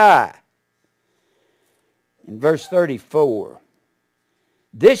going to die. In verse 34,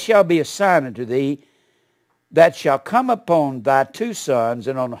 This shall be a sign unto thee, that shall come upon thy 2 sons,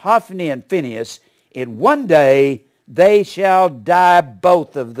 and on Hophni and Phinehas, in one day they shall die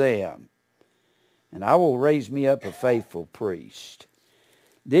both of them. And I will raise me up a faithful priest.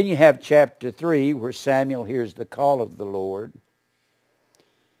 Then you have chapter 3, where Samuel hears the call of the Lord.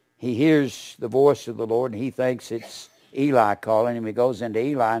 He hears the voice of the Lord, and he thinks it's Eli calling him. He goes into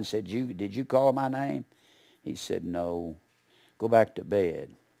Eli and said, Did you call my name? He said, No. Go back to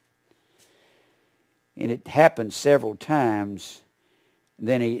bed. And it happened several times.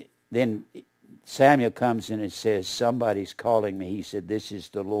 Then Samuel comes in and says, somebody's calling me. He said, this is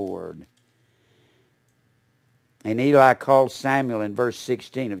the Lord. And Eli called Samuel in verse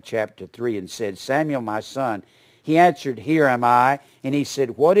 16 of chapter 3 and said, Samuel, my son. He answered, here am I. And he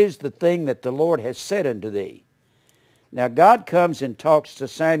said, what is the thing that the Lord has said unto thee? Now God comes and talks to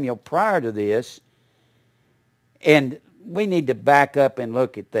Samuel prior to this, and we need to back up and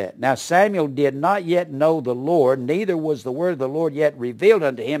look at that. Now Samuel did not yet know the Lord, neither was the word of the Lord yet revealed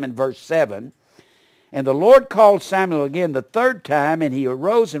unto him in verse 7. And the Lord called Samuel again the third time, and he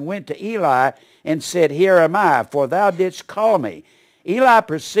arose and went to Eli and said, here am I, for thou didst call me. Eli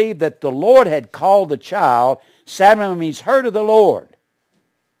perceived that the Lord had called the child. Samuel means heard of the Lord.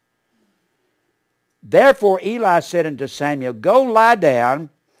 Therefore Eli said unto Samuel, go lie down,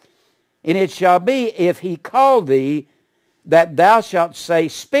 and it shall be, if he call thee, that thou shalt say,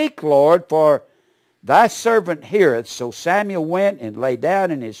 speak, Lord, for thy servant heareth. So Samuel went and lay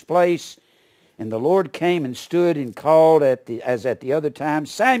down in his place, and the Lord came and stood and called as at the other time,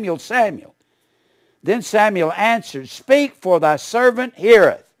 Samuel, Samuel. Then Samuel answered, speak, for thy servant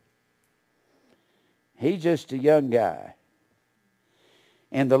heareth. He's just a young guy.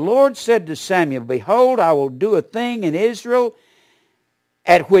 And the Lord said to Samuel, behold, I will do a thing in Israel,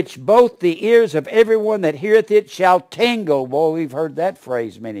 at which both the ears of everyone that heareth it shall tingle. Boy, we've heard that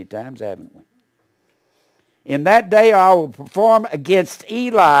phrase many times, haven't we? In that day I will perform against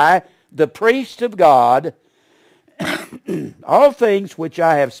Eli, the priest of God, all things which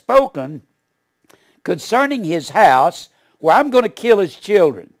I have spoken concerning his house, where I'm going to kill his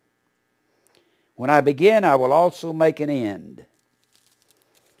children. When I begin, I will also make an end.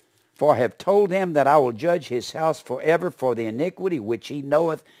 For I have told him that I will judge his house forever for the iniquity which he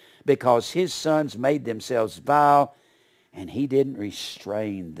knoweth, because his sons made themselves vile, and he didn't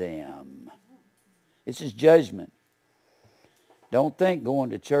restrain them. This is judgment. Don't think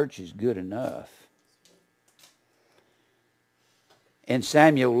going to church is good enough. And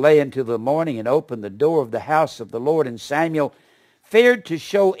Samuel lay until the morning and opened the door of the house of the Lord, and Samuel feared to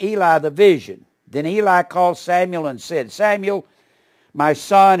show Eli the vision. Then Eli called Samuel and said, Samuel, my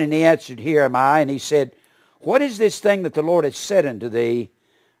son, and he answered, here am I. And he said, what is this thing that the Lord has said unto thee?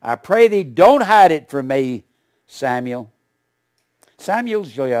 I pray thee, don't hide it from me, Samuel.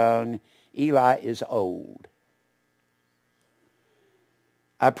 Samuel's young, Eli is old.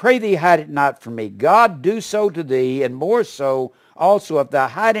 I pray thee, hide it not from me. God do so to thee, and more so also, if thou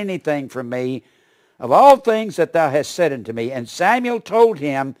hide anything from me, of all things that thou hast said unto me. And Samuel told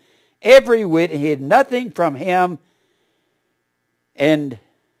him every whit, and hid nothing from him. And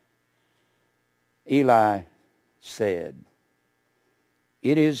Eli said,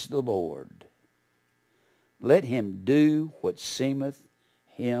 it is the Lord. Let him do what seemeth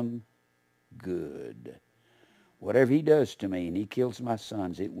him good. Whatever he does to me, and he kills my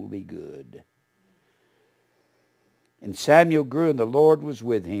sons, it will be good. And Samuel grew, and the Lord was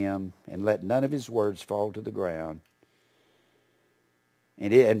with him, and let none of his words fall to the ground.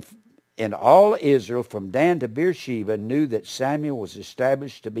 And all Israel, from Dan to Beersheba, knew that Samuel was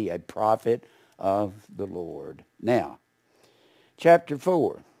established to be a prophet of the Lord. Now, chapter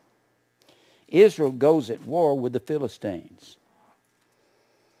 4. Israel goes at war with the Philistines.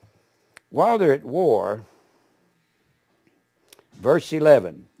 While they're at war, verse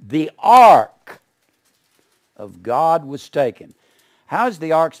 11, the ark of God was taken. How's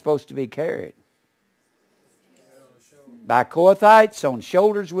the ark supposed to be carried? By Kohathites on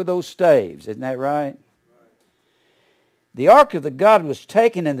shoulders with those staves. Isn't that right? The ark of the God was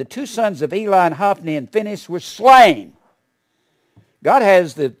taken, and the two sons of Eli and Hophni and Phinehas were slain. God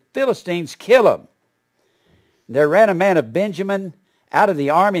has the Philistines kill them. There ran a man of Benjamin out of the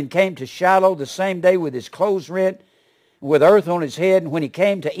army and came to Shiloh the same day with his clothes rent, with earth on his head. And when he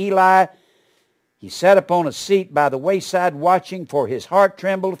came to Eli, he sat upon a seat by the wayside watching, for his heart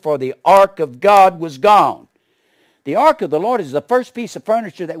trembled, for the ark of God was gone. The ark of the Lord is the first piece of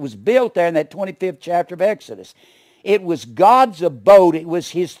furniture that was built there in that 25th chapter of Exodus. It was God's abode. It was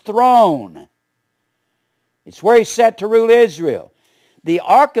his throne. It's where he sat to rule Israel. The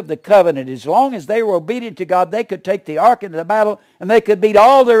ark of the covenant, as long as they were obedient to God, they could take the ark into the battle and they could beat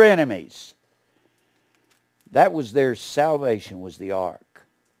all their enemies. That was their salvation, was the ark.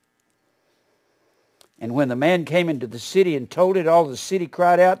 And when the man came into the city and told it, all the city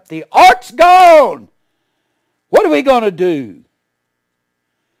cried out, the ark's gone! What are we going to do?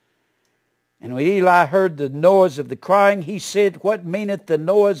 And when Eli heard the noise of the crying, he said, what meaneth the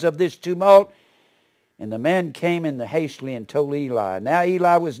noise of this tumult? And the man came in hastily and told Eli. Now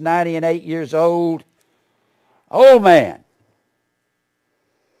Eli was 98 years old. Old man.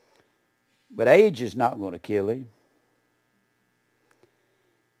 But age is not going to kill him.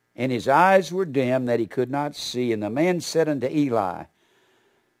 And his eyes were dim that he could not see. And the man said unto Eli,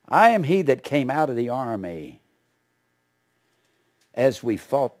 I am he that came out of the army as we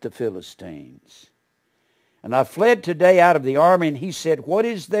fought the Philistines. And I fled today out of the army. And he said, What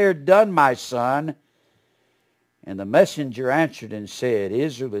is there done, my son? And the messenger answered and said,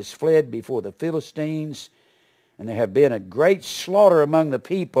 Israel is fled before the Philistines, and there have been a great slaughter among the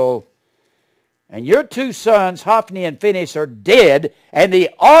people. And your two sons, Hophni and Phinehas, are dead, and the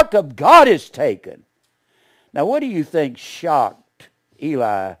ark of God is taken. Now, what do you think shocked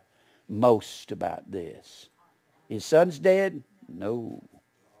Eli most about this? His son's dead? No.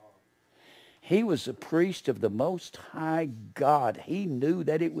 He was a priest of the Most High God. He knew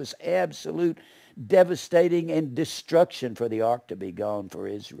that it was absolute devastating and destruction for the ark to be gone for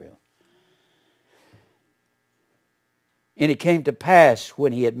Israel. And it came to pass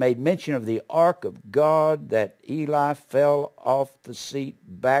when he had made mention of the ark of God that Eli fell off the seat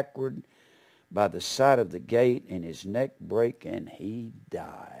backward by the side of the gate, and his neck brake, and he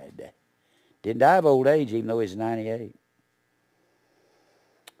died. Didn't die of old age, even though he's 98.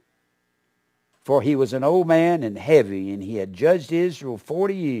 For he was an old man and heavy, and he had judged Israel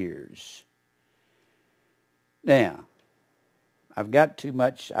 40 years. Now, I've got too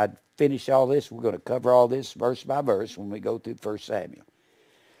much. I'd finish all this. We're going to cover all this verse by verse when we go through 1 Samuel.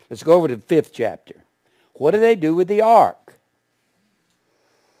 Let's go over to the 5th chapter. What do they do with the ark?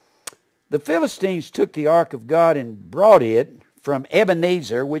 The Philistines took the ark of God and brought it from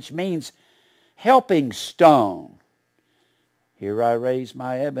Ebenezer, which means helping stone. Here I raise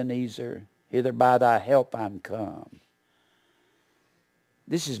my Ebenezer, hither by thy help I'm come.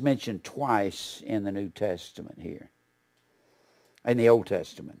 This is mentioned twice in the New Testament here, in the Old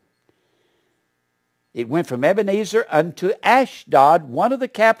Testament. It went from Ebenezer unto Ashdod, one of the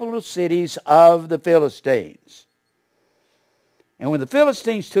capital cities of the Philistines. And when the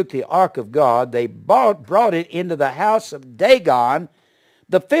Philistines took the ark of God, they brought it into the house of Dagon,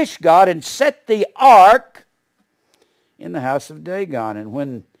 the fish god, and set the ark in the house of Dagon. And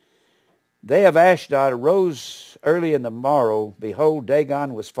when they of Ashdod arose early in the morrow, behold,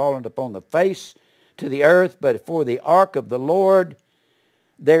 Dagon was fallen upon the face to the earth, but for the ark of the Lord,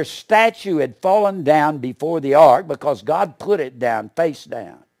 their statue had fallen down before the ark, because God put it down, face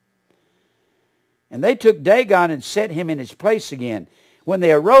down. And they took Dagon and set him in his place again. When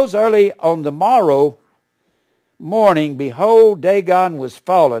they arose early on the morrow morning, behold, Dagon was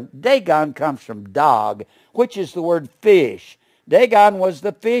fallen. Dagon comes from dog, which is the word fish. Dagon was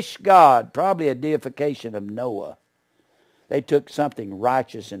the fish god, probably a deification of Noah. They took something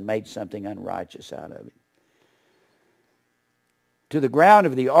righteous and made something unrighteous out of it. To the ground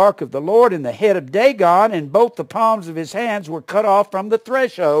of the ark of the Lord, and the head of Dagon and both the palms of his hands were cut off from the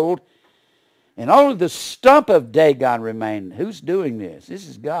threshold, and only the stump of Dagon remained. Who's doing this? This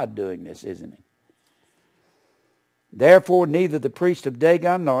is God doing this, isn't he? Therefore neither the priest of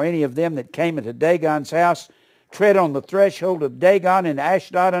Dagon nor any of them that came into Dagon's house tread on the threshold of Dagon in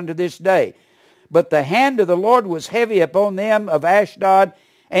Ashdod unto this day. But the hand of the Lord was heavy upon them of Ashdod,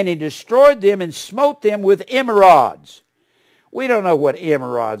 and he destroyed them and smote them with emerods. We don't know what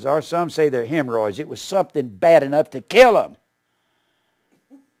emerods are. Some say they're hemorrhoids. It was something bad enough to kill them.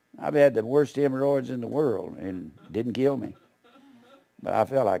 I've had the worst hemorrhoids in the world, and it didn't kill me. But I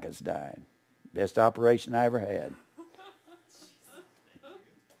felt like I was dying. Best operation I ever had.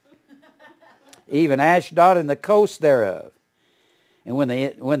 Even Ashdod and the coast thereof. And when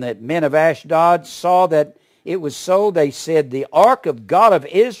the men of Ashdod saw that it was so, they said, the ark of God of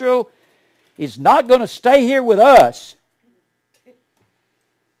Israel is not going to stay here with us.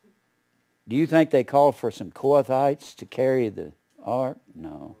 Do you think they called for some Kohathites to carry the ark?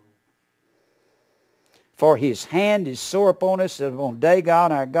 No. For his hand is sore upon us and upon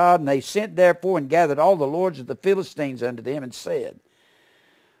Dagon our God. And they sent therefore and gathered all the lords of the Philistines unto them and said,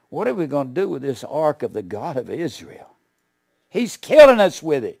 what are we going to do with this ark of the God of Israel? He's killing us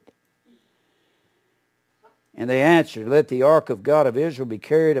with it. And they answered, let the ark of God of Israel be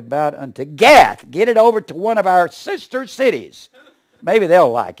carried about unto Gath. Get it over to one of our sister cities. Maybe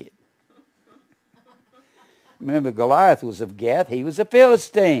they'll like it. Remember, Goliath was of Gath. He was a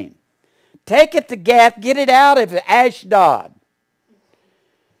Philistine. Take it to Gath. Get it out of Ashdod.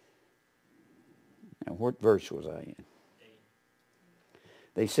 Now, what verse was I in?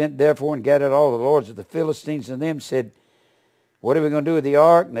 They sent therefore and gathered all the lords of the Philistines, and them said, what are we going to do with the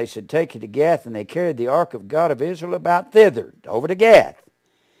ark? And they said, take it to Gath. And they carried the ark of God of Israel about thither, over to Gath.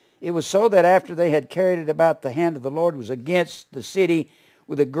 It was so that after they had carried it about, the hand of the Lord was against the city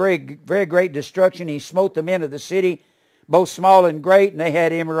with a very great destruction. He smote the men of the city, both small and great, and they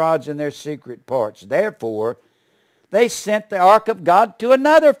had emeralds in their secret parts. Therefore, they sent the ark of God to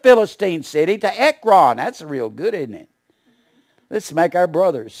another Philistine city, to Ekron. That's real good, isn't it? Let's make our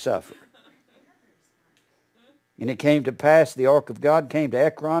brothers suffer. And it came to pass, the ark of God came to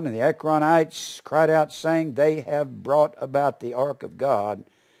Ekron, and the Ekronites cried out, saying, They have brought about the ark of God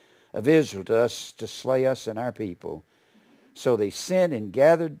of Israel to us, to slay us and our people. So they sent and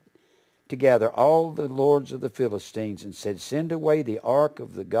gathered together all the lords of the Philistines, and said, Send away the ark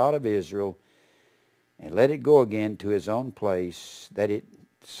of the God of Israel, and let it go again to his own place, that it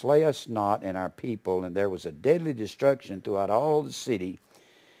slay us not and our people. And there was a deadly destruction throughout all the city.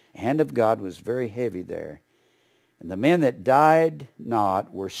 The hand of God was very heavy there. And the men that died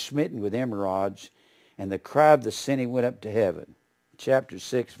not were smitten with emerods, and the cry of the city went up to heaven. Chapter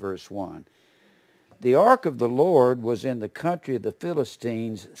 6, verse 1. The ark of the Lord was in the country of the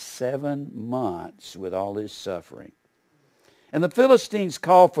Philistines 7 months with all his suffering. And the Philistines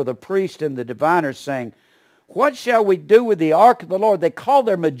called for the priest and the diviners, saying, What shall we do with the ark of the Lord? They called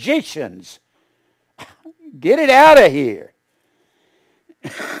their magicians. Get it out of here.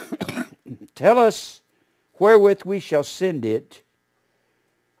 Tell us wherewith we shall send it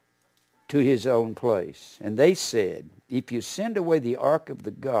to his own place. And they said, If you send away the ark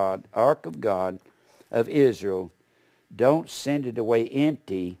of God of Israel, don't send it away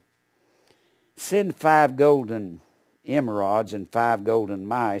empty. Send 5 golden emerods and 5 golden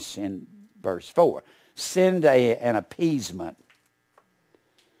mice in verse 4. Send an appeasement.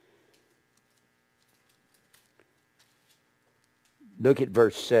 Look at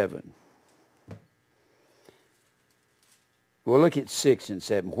verse 7. Well, look at 6 and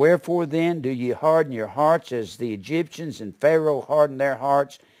 7. Wherefore then do ye harden your hearts as the Egyptians and Pharaoh hardened their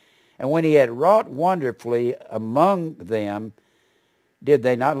hearts? And when he had wrought wonderfully among them, did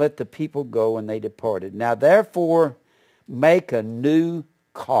they not let the people go, and they departed? Now therefore make a new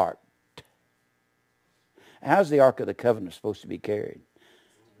cart. How's the Ark of the Covenant supposed to be carried?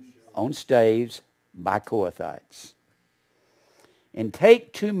 On staves by Kohathites. And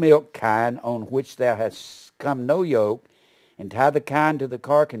take 2 milk kine on which thou hast come no yoke, and tie the kine to the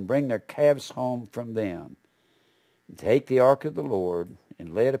cart, and bring their calves home from them. And take the ark of the Lord,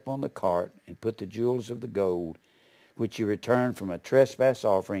 and lay it upon the cart, and put the jewels of the gold, which you returned from a trespass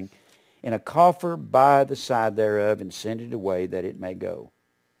offering, in a coffer by the side thereof, and send it away, that it may go.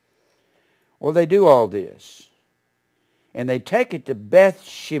 Well, they do all this. And they take it to Beth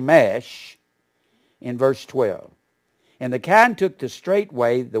Shemesh in verse 12. And the kine took the straight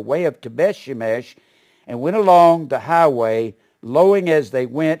way, the way of to Beth Shemesh, and went along the highway, lowing as they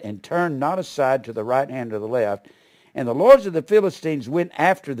went, and turned not aside to the right hand or the left. And the lords of the Philistines went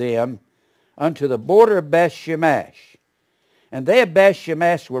after them unto the border of Beth Shemesh. And they of Beth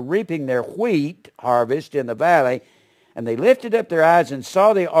Shemesh were reaping their wheat harvest in the valley, and they lifted up their eyes and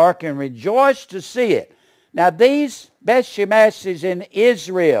saw the ark, and rejoiced to see it. Now these Beth Shemesh is in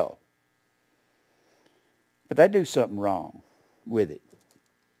Israel, but they do something wrong with it.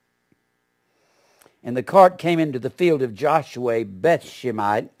 And the cart came into the field of Joshua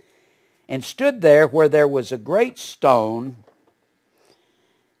Bethshemite, and stood there where there was a great stone.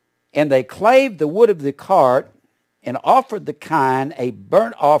 And they clave the wood of the cart, and offered the kine a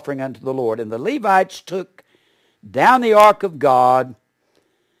burnt offering unto the Lord. And the Levites took down the ark of God,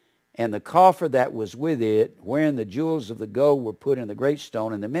 and the coffer that was with it, wherein the jewels of the gold were put in the great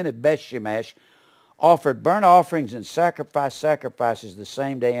stone. And the men of Bethshemesh offered burnt offerings and sacrifices the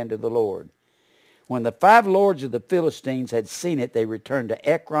same day unto the Lord. When the 5 lords of the Philistines had seen it, they returned to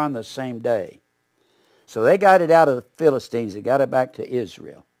Ekron the same day. So they got it out of the Philistines. They got it back to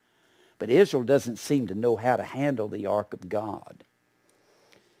Israel. But Israel doesn't seem to know how to handle the ark of God.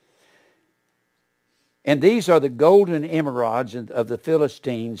 And these are the golden emerods of the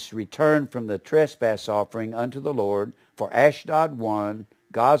Philistines, returned from the trespass offering unto the Lord, for Ashdod 1,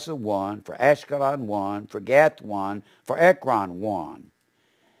 Gaza 1, for Ashkelon 1, for Gath 1, for Ekron 1.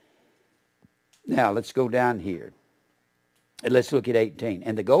 Now, let's go down here. And let's look at 18.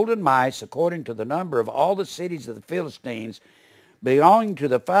 And the golden mice, according to the number of all the cities of the Philistines, belonging to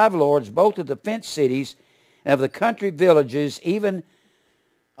the 5 lords, both of the fenced cities and of the country villages, even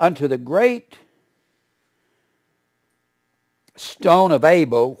unto the great stone of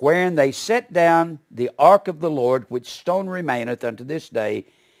Abel, wherein they set down the ark of the Lord, which stone remaineth unto this day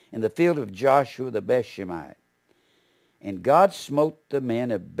in the field of Joshua the Bethshemite. And God smote the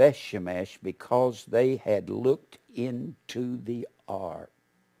men of Bethshemesh, because they had looked into the ark.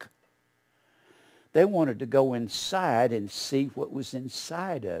 They wanted to go inside and see what was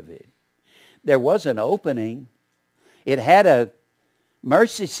inside of it. There was an opening. It had a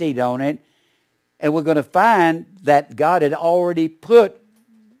mercy seat on it, And we're going to find that God had already put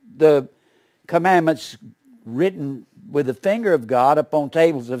the commandments written with the finger of God upon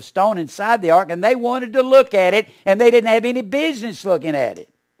tables of stone inside the ark, and they wanted to look at it, and they didn't have any business looking at it.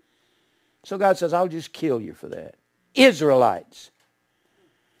 So God says, I'll just kill you for that. Israelites.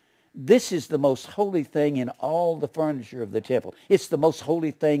 This is the most holy thing in all the furniture of the temple. It's the most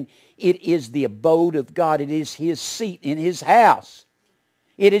holy thing. It is the abode of God. It is His seat in His house.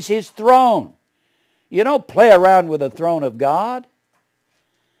 It is His throne. You don't play around with the throne of God.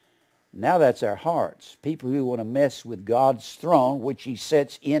 Now that's our hearts. People who want to mess with God's throne, which He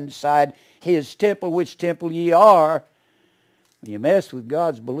sets inside His temple, which temple ye are. When you mess with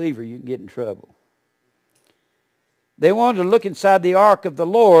God's believer, you can get in trouble. They wanted to look inside the ark of the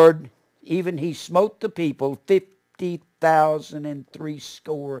Lord. Even He smote the people,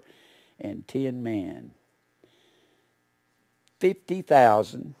 50,010 men.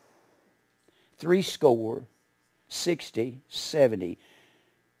 50,000, 70.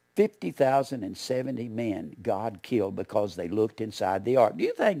 50,070 men God killed because they looked inside the ark. Do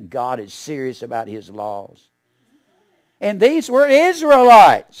you think God is serious about His laws? And these were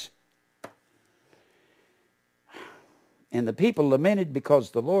Israelites. And the people lamented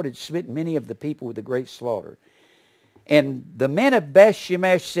because the Lord had smitten many of the people with a great slaughter. And the men of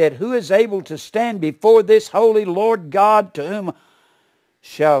Beth-shemesh said, Who is able to stand before this holy Lord God? To whom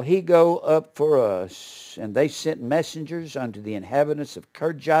shall He go up for us? And they sent messengers unto the inhabitants of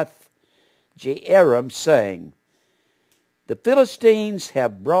Kirjath-jearim, saying, The Philistines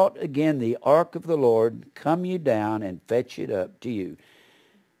have brought again the ark of the Lord. Come you down and fetch it up to you.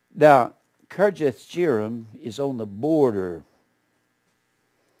 Now, Kirjath-jearim is on the border.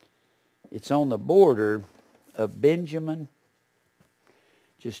 It's on the border of Benjamin.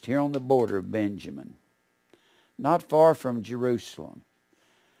 Just here on the border of Benjamin. Not far from Jerusalem.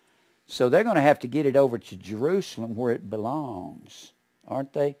 So they're going to have to get it over to Jerusalem where it belongs,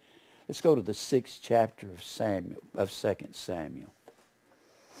 aren't they? Let's go to the 6th chapter of 2 Samuel.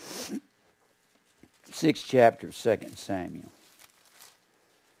 6th chapter of 2 Samuel.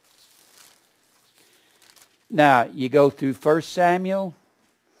 Now, you go through 1 Samuel.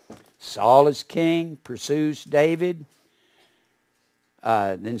 Saul is king, pursues David.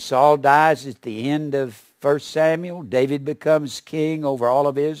 Then Saul dies at the end of 1 Samuel. David becomes king over all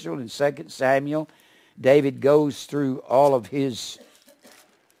of Israel in 2 Samuel. David goes through all of his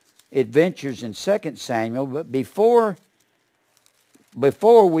adventures in 2 Samuel. But before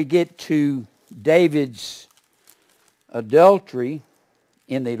we get to David's adultery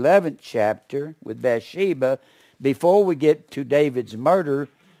in the 11th chapter with Bathsheba, before we get to David's murder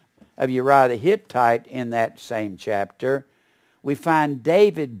of Uriah the Hittite in that same chapter, we find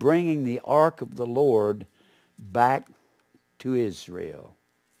David bringing the ark of the Lord back to Israel.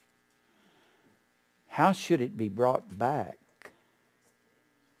 How should it be brought back?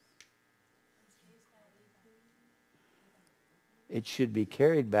 It should be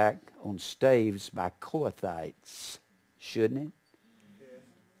carried back on staves by Kohathites, shouldn't it?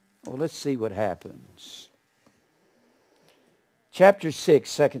 Well, let's see what happens. Chapter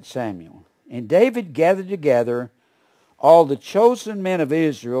 6, 2 Samuel. And David gathered together all the chosen men of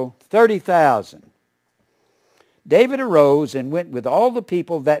Israel, 30,000. David arose and went with all the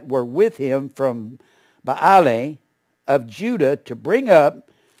people that were with him from Baalah of Judah to bring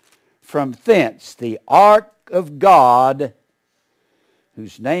up from thence the ark of God,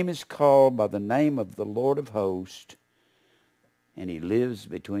 whose name is called by the name of the Lord of hosts, and He lives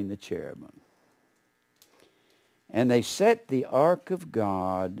between the cherubim. And they set the ark of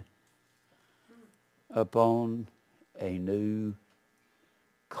God upon a new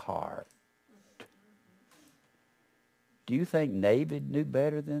cart. Do you think David knew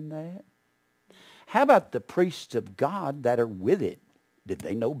better than that? How about the priests of God that are with it? Did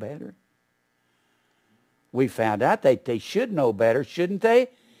they know better? We found out they should know better, shouldn't they?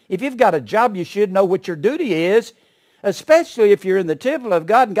 If you've got a job, you should know what your duty is, especially if you're in the temple of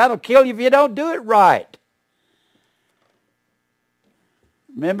God, and God will kill you if you don't do it right.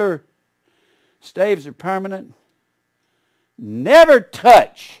 Remember, staves are permanent. Never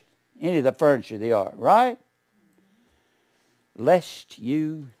touch any of the furniture of the ark, right? Lest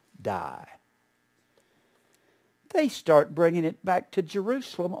you die. They start bringing it back to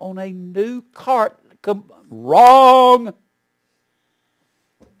Jerusalem on a new cart. Wrong.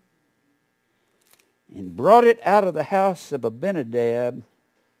 And brought it out of the house of Abinadab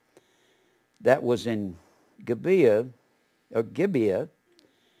that was in Gibeah,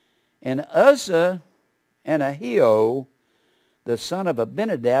 and Uzzah and Ahio, the son of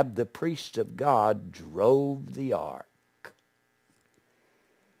Abinadab, the priest of God, drove the ark.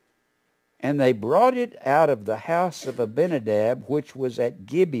 And they brought it out of the house of Abinadab, which was at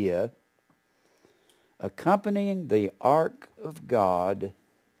Gibeah, accompanying the ark of God,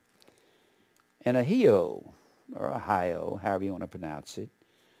 and Ahio, or Ahio, however you want to pronounce it,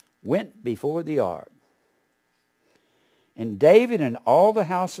 went before the ark. And David and all the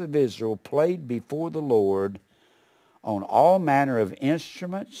house of Israel played before the Lord on all manner of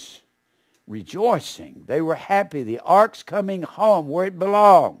instruments, rejoicing. They were happy. The ark's coming home where it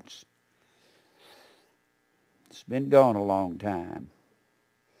belongs. It's been gone a long time.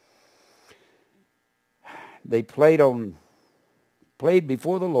 They played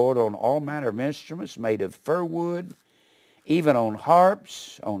before the Lord on all manner of instruments made of fir wood, even on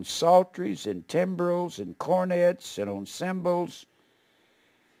harps, on psalteries, and timbrels, and cornets, and on cymbals.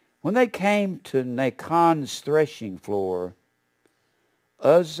 When they came to Nachon's threshing floor,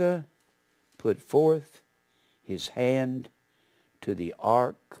 Uzzah put forth his hand to the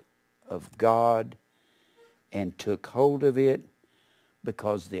ark of God and took hold of it,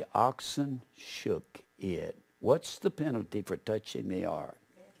 because the oxen shook it. What's the penalty for touching the ark?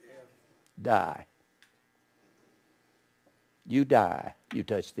 Die. You die. You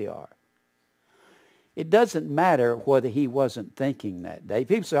touch the ark. It doesn't matter whether he wasn't thinking that day.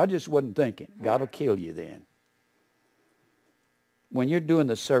 People say, I just wasn't thinking. God will kill you then. When you're doing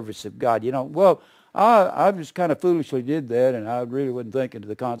the service of God, you don't, well, I just kind of foolishly did that and I really wasn't thinking of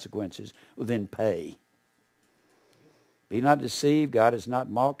the consequences. Well, then pay. Be not deceived. God is not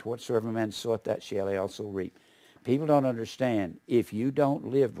mocked. Whatsoever man soweth, that shall he also reap. People don't understand. If you don't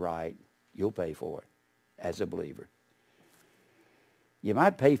live right, you'll pay for it as a believer. You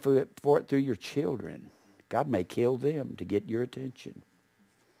might pay for it through your children. God may kill them to get your attention.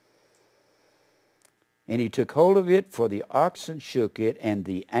 And he took hold of it, for the oxen shook it, and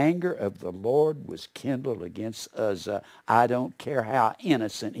the anger of the Lord was kindled against Uzzah. I don't care how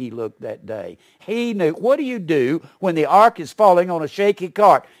innocent he looked that day. He knew. What do you do when the ark is falling on a shaky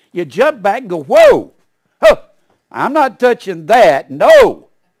cart? You jump back and go, whoa! Huh, I'm not touching that. No!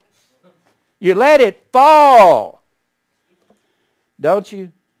 You let it fall. Don't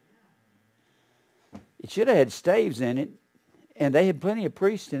you? It should have had staves in it, and they had plenty of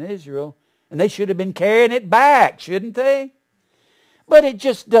priests in Israel. And they should have been carrying it back, shouldn't they? But it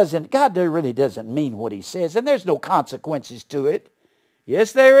just doesn't, God really doesn't mean what he says. And there's no consequences to it.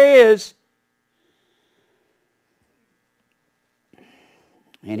 Yes, there is.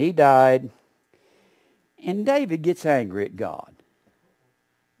 And he died. And David gets angry at God.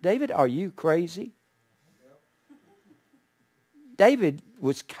 David, are you crazy? David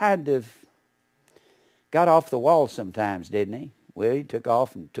was kind of, got off the wall sometimes, didn't he? Well, he took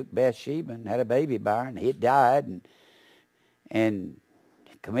off and took Bathsheba and had a baby by her, and he died and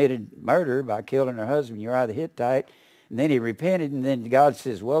committed murder by killing her husband, Uriah the Hittite. And then he repented, and then God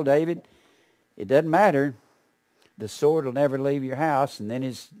says, well, David, it doesn't matter. The sword will never leave your house. And then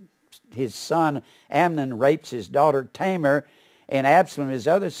his son Amnon rapes his daughter Tamar, and Absalom, his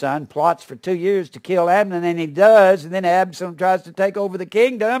other son, plots for 2 years to kill Amnon, and he does. And then Absalom tries to take over the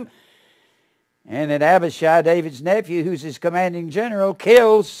kingdom. And then Abishai, David's nephew, who's his commanding general,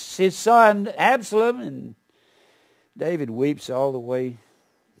 kills his son Absalom. And David weeps all the way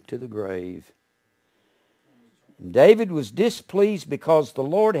to the grave. And David was displeased because the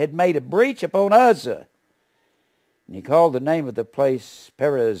Lord had made a breach upon Uzzah. And he called the name of the place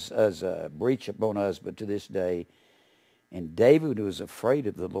Perez Uzzah, breach upon Uzzah, to this day. And David was afraid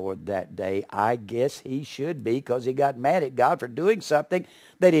of the Lord that day. I guess he should be, because he got mad at God for doing something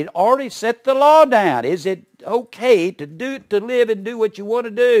that he'd already set the law down. Is it okay to live and do what you want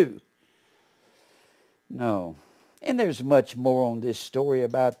to do? No. And there's much more on this story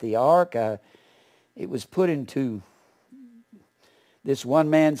about the ark. It was put into this one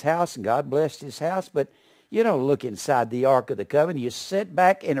man's house, and God blessed his house. But you don't look inside the Ark of the Covenant. You sit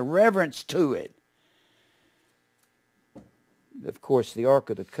back in reverence to it. Of course, the Ark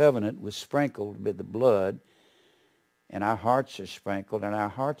of the Covenant was sprinkled with the blood, and our hearts are sprinkled, and our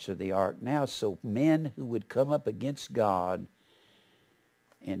hearts are the ark now. So men who would come up against God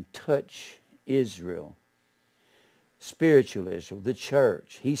and touch Israel, spiritual Israel, the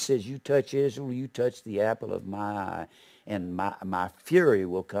church, he says, you touch Israel, you touch the apple of my eye, and my fury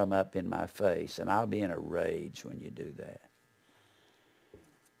will come up in my face, and I'll be in a rage when you do that.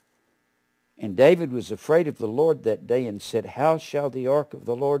 And David was afraid of the Lord that day and said, how shall the ark of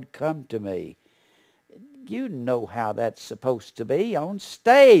the Lord come to me? You know how that's supposed to be, on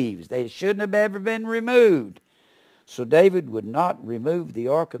staves. They shouldn't have ever been removed. So David would not remove the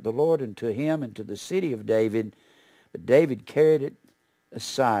ark of the Lord unto him and to the city of David, but David carried it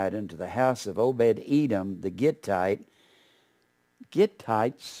aside unto the house of Obed-Edom the Gittite,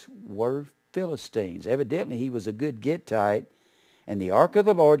 Gittites were Philistines. Evidently, he was a good Gittite. And the ark of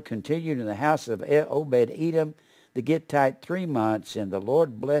the Lord continued in the house of Obed-Edom the Gittite 3 months, and the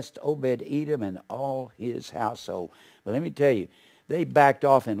Lord blessed Obed-Edom and all his household. But let me tell you, they backed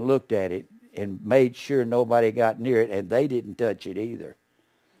off and looked at it and made sure nobody got near it, and they didn't touch it either.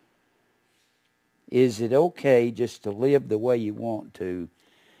 Is it okay just to live the way you want to?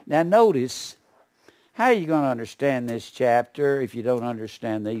 Now notice, how are you going to understand this chapter if you don't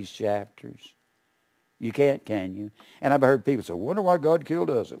understand these chapters? You can't, can you? And I've heard people say, wonder why God killed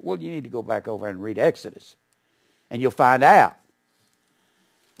us. Well, you need to go back over and read Exodus, and you'll find out.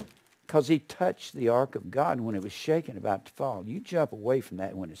 Because he touched the ark of God when it was shaking about to fall. You jump away from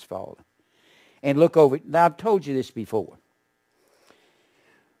that when it's falling. And look over it. Now, I've told you this before.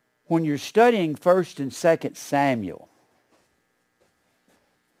 When you're studying 1st and 2nd Samuel,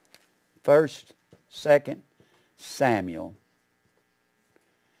 1st, 2nd Samuel,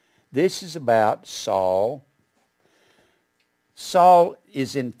 this is about Saul. Saul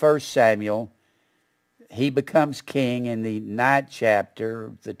is in 1 Samuel. He becomes king in the 9th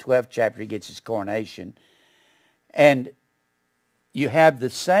chapter. The 12th chapter, he gets his coronation. And you have the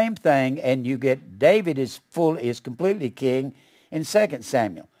same thing, and you get David is completely king in 2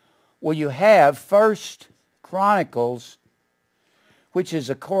 Samuel. Well, you have 1 Chronicles, which is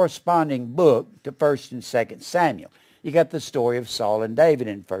a corresponding book to 1 and 2 Samuel. You got the story of Saul and David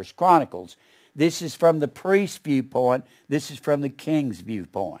in 1 Chronicles. This is from the priest's viewpoint. This is from the king's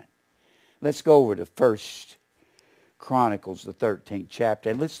viewpoint. Let's go over to 1 Chronicles, the 13th chapter,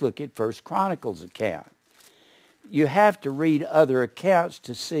 and let's look at 1 Chronicles account. You have to read other accounts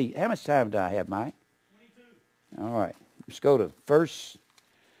to see. How much time do I have, Mike? 22. All right. Let's go to 1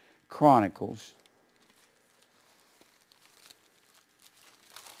 Chronicles.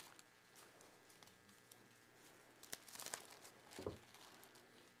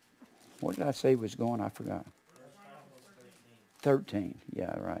 What did I say was going? I forgot. 13.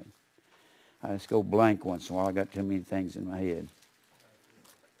 Yeah, right. I just go blank once in a while. I got too many things in my head.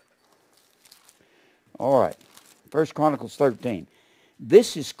 All right. 1 Chronicles 13.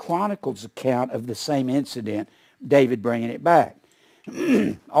 This is Chronicles' account of the same incident, David bringing it back.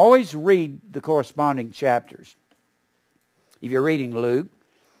 Always read the corresponding chapters. If you're reading Luke,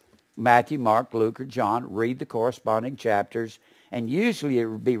 Matthew, Mark, Luke, or John, read the corresponding chapters. And usually it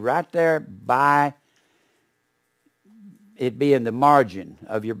would be right there by, it'd be in the margin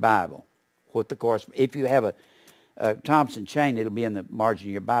of your Bible. If you have a Thompson chain, it'll be in the margin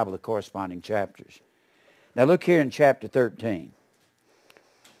of your Bible, the corresponding chapters. Now look here in chapter 13.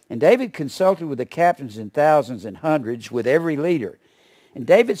 And David consulted with the captains and thousands and hundreds, with every leader. And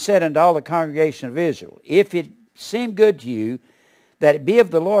David said unto all the congregation of Israel, if it seem good to you that it be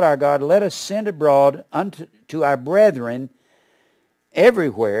of the Lord our God, let us send abroad unto our brethren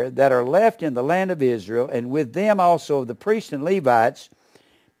everywhere that are left in the land of Israel, and with them also of the priests and Levites,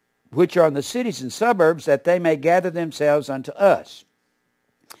 which are in the cities and suburbs, that they may gather themselves unto us.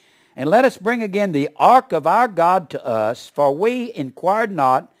 And let us bring again the ark of our God to us, for we inquired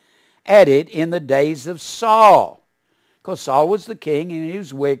not at it in the days of Saul. Because Saul was the king, and he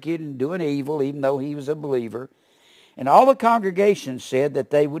was wicked and doing evil, even though he was a believer. And all the congregation said that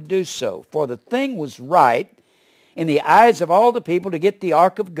they would do so, for the thing was right in the eyes of all the people to get the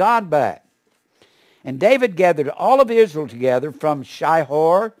ark of God back. And David gathered all of Israel together from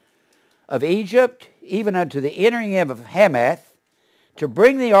Shihor of Egypt, even unto the entering of Hamath, to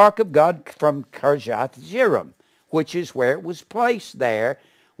bring the ark of God from Kirjath-jearim, which is where it was placed there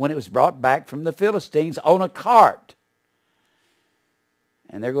when it was brought back from the Philistines on a cart.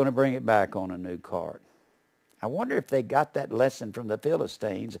 And they're going to bring it back on a new cart. I wonder if they got that lesson from the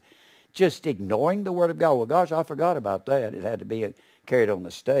Philistines, just ignoring the word of God. Well, gosh, I forgot about that. It had to be carried on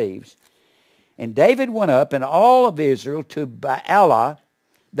the staves. And David went up and all of Israel to Baalah,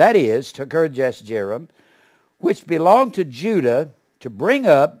 that is, to Kirjath-jearim, which belonged to Judah, to bring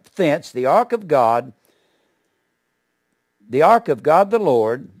up thence the ark of God the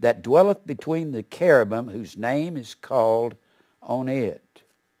Lord, that dwelleth between the cherubim, whose name is called on it.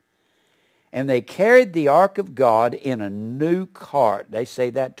 And they carried the ark of God in a new cart. They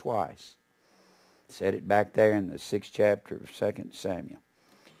say that twice. Said it back there in the 6th chapter of 2 Samuel.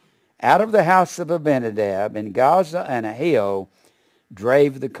 Out of the house of Abinadab, and Gaza and Ahio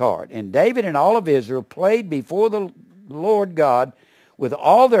drave the cart. And David and all of Israel played before the Lord God with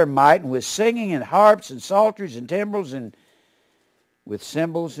all their might, and with singing and harps and psalteries and timbrels, and with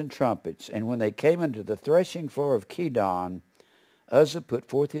cymbals and trumpets. And when they came unto the threshing floor of Kedon, Uzzah put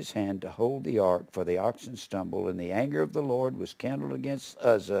forth his hand to hold the ark, for the oxen stumbled, and the anger of the Lord was kindled against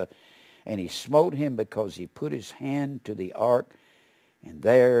Uzzah, and he smote him because he put his hand to the ark And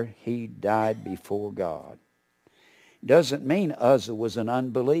there he died before God. Doesn't mean Uzzah was an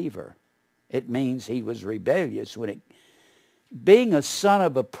unbeliever. It means he was rebellious. Being a son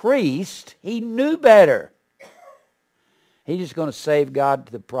of a priest, he knew better. He's just going to save God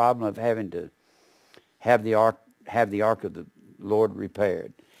the problem of having to have the ark of the Lord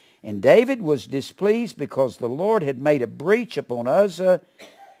repaired. And David was displeased because the Lord had made a breach upon Uzzah,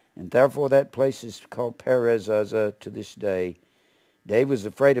 and therefore that place is called Perez Uzzah to this day. David was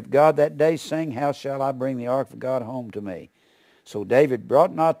afraid of God that day, saying, How shall I bring the ark of God home to me? So David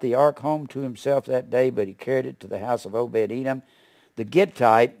brought not the ark home to himself that day, but he carried it to the house of Obed-Edom the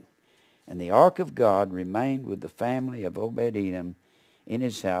Gittite, and the ark of God remained with the family of Obed-Edom in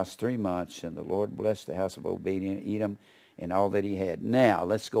his house 3 months, and the Lord blessed the house of Obed-Edom and all that he had. Now,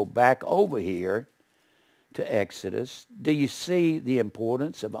 let's go back over here to Exodus. Do you see the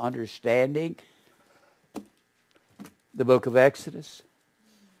importance of understanding the book of Exodus?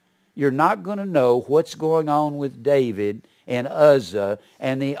 You're not going to know what's going on with David and Uzzah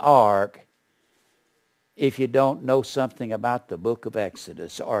and the ark if you don't know something about the book of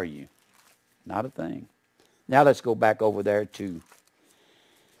Exodus, are you? Not a thing. Now let's go back over there to...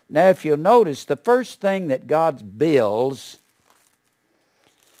 Now if you'll notice, the first thing that God builds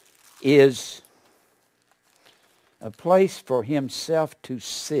is a place for himself to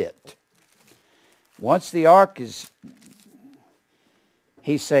sit. Once the ark is...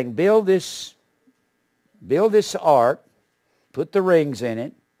 He's saying, build this ark, put the rings in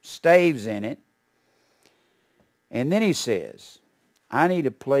it, staves in it, and then he says, I need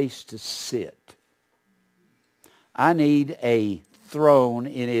a place to sit. I need a throne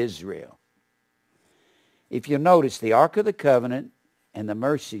in Israel. If you notice, the Ark of the Covenant and the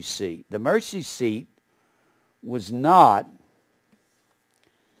mercy seat. The mercy seat was not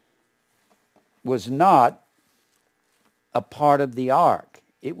a part of the ark.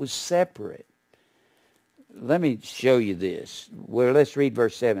 It was separate. Let me show you this. Well, let's read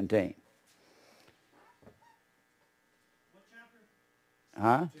verse 17.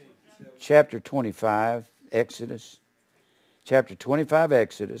 Chapter 25, Exodus. Chapter 25,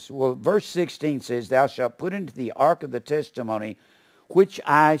 Exodus. Well, verse 16 says, Thou shalt put into the ark of the testimony, which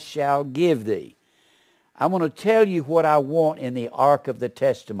I shall give thee. I want to tell you what I want in the ark of the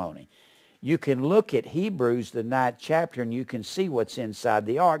testimony. You can look at Hebrews, the 9th chapter, and you can see what's inside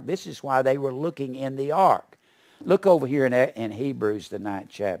the ark. This is why they were looking in the ark. Look over here in Hebrews, the 9th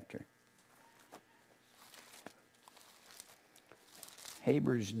chapter.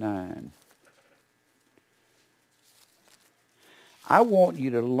 Hebrews 9. I want you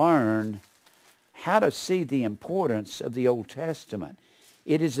to learn how to see the importance of the Old Testament.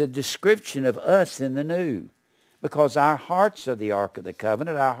 It is a description of us in the New, because our hearts are the Ark of the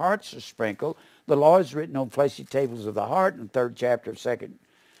Covenant. Our hearts are sprinkled. The law is written on fleshy tables of the heart in the 3rd chapter of 2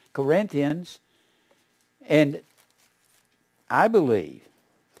 Corinthians. And I believe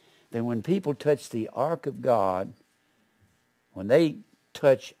that when people touch the Ark of God, when they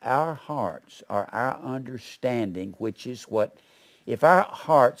touch our hearts or our understanding, which is what, if our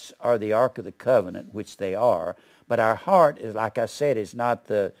hearts are the Ark of the Covenant, which they are, but our heart is, like I said, is not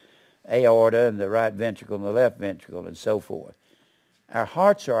the aorta and the right ventricle and the left ventricle and so forth. Our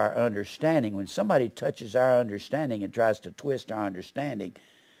hearts are our understanding. When somebody touches our understanding and tries to twist our understanding,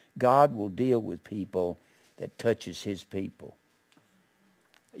 God will deal with people that touches his people.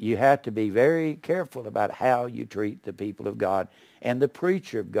 You have to be very careful about how you treat the people of God and the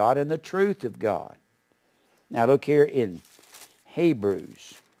preacher of God and the truth of God. Now look here in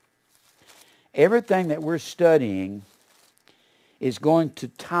Hebrews. Everything that we're studying is going to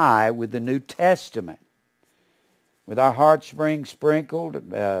tie with the New Testament. With our hearts being sprinkled,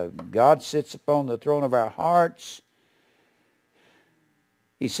 God sits upon the throne of our hearts.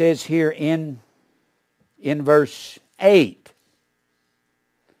 He says here in verse 8,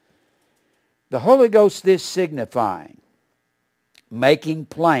 the Holy Ghost this signifying, making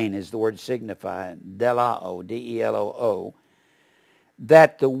plain is the word signifying, delao, D-E-L-O-O,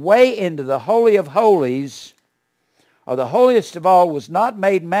 that the way into the Holy of Holies, or the holiest of all, was not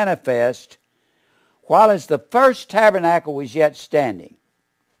made manifest while as the first tabernacle was yet standing.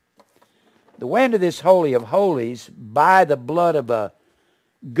 The way into this Holy of Holies by the blood of a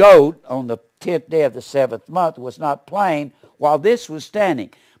goat on the 10th day of the 7th month was not plain while this was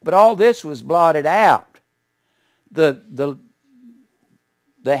standing. But all this was blotted out. The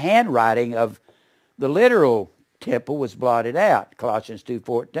handwriting of the literal temple was blotted out, Colossians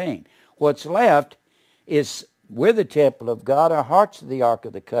 2:14. What's left is, we're the temple of God, our hearts are the Ark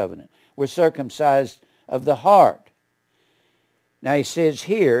of the Covenant. We're circumcised of the heart. Now he says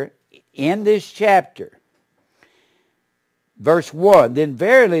here, in this chapter, Verse 1, then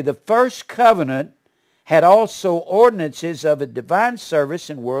verily the first covenant had also ordinances of a divine service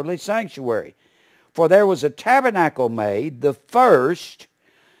and worldly sanctuary. For there was a tabernacle made, the first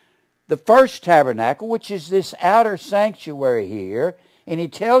tabernacle, which is this outer sanctuary here, and he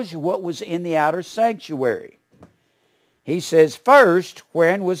tells you what was in the outer sanctuary. He says, first,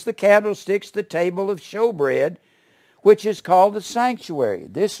 wherein was the candlesticks, the table of showbread, which is called the sanctuary.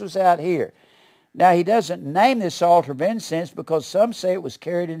 This was out here. Now, he doesn't name this altar of incense because some say it was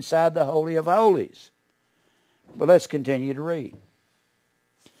carried inside the Holy of Holies. But let's continue to read.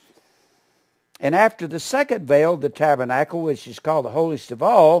 And after the second veil, the tabernacle, which is called the holiest of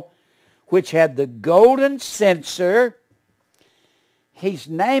all, which had the golden censer. He's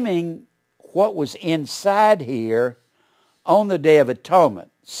naming what was inside here on the Day of Atonement.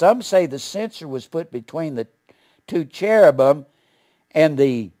 Some say the censer was put between the two cherubim, and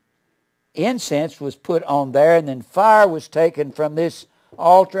the incense was put on there, and then fire was taken from this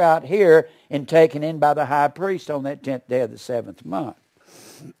altar out here and taken in by the high priest on that 10th day of the 7th month.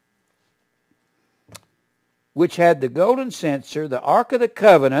 Which had the golden censer, the Ark of the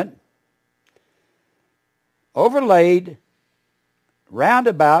Covenant, overlaid round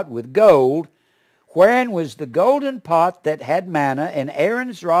about with gold, wherein was the golden pot that had manna, and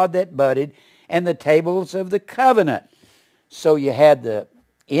Aaron's rod that budded, and the tables of the covenant. So you had the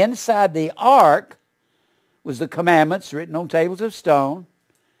inside the ark was the commandments written on tables of stone,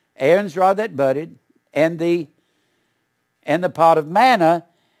 Aaron's rod that budded, and the pot of manna,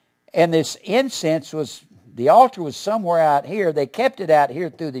 and this incense was, the altar was somewhere out here. They kept it out here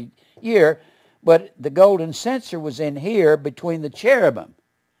through the year, but the golden censer was in here between the cherubim,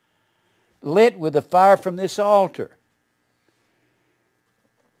 lit with the fire from this altar.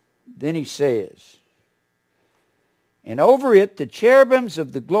 Then he says, and over it the cherubims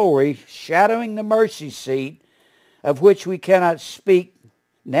of the glory, shadowing the mercy seat, of which we cannot speak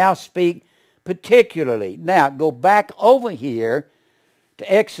particularly. Now, go back over here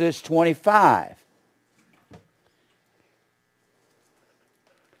to Exodus 25.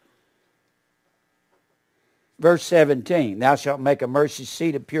 Verse 17, thou shalt make a mercy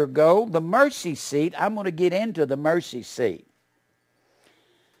seat of pure gold. The mercy seat, I'm going to get into the mercy seat.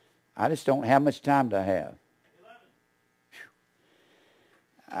 I just don't have much time to have.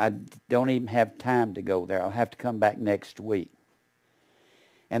 I don't even have time to go there. I'll have to come back next week.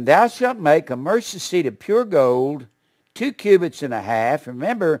 And thou shalt make a mercy seat of pure gold, 2 cubits and a half.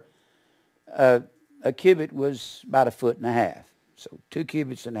 Remember, a cubit was about 1.5 feet. So 2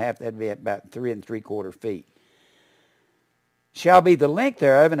 cubits and a half, that'd be about 3 3/4 feet. Shall be the length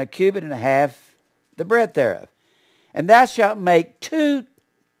thereof, and 1.5 cubits the breadth thereof. And thou shalt make 2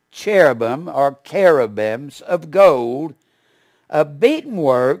 cherubim, or cherubims, of gold, of beaten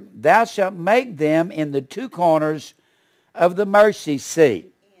work. Thou shalt make them in the 2 corners of the mercy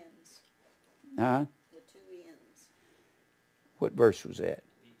seat. Ends. Huh? The 2 ends. What verse was that?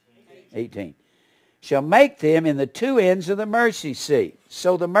 18. Shall make them in the 2 ends of the mercy seat.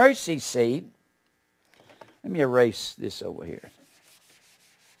 So the mercy seat, let me erase this over here.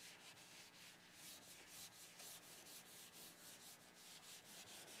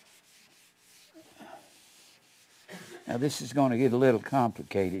 Now this is going to get a little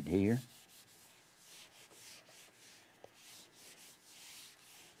complicated here.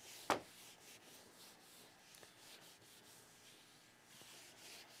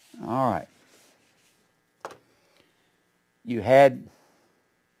 All right. You had,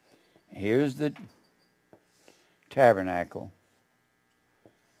 here's the tabernacle.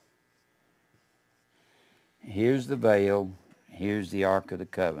 Here's the veil. Here's the Ark of the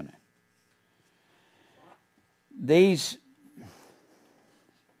Covenant. The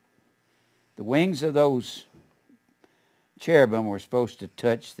wings of those cherubim were supposed to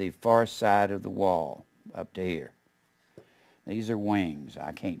touch the far side of the wall up to here. These are wings.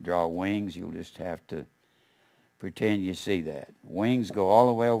 I can't draw wings. You'll just have to pretend you see that. Wings go all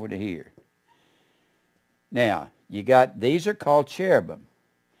the way over to here. Now, you got, these are called cherubim.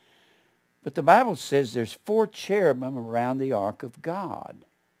 But the Bible says there's 4 cherubim around the ark of God.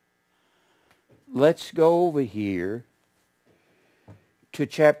 Let's go over here to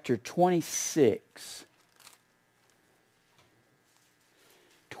chapter 26.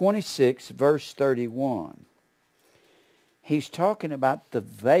 26, verse 31. He's talking about the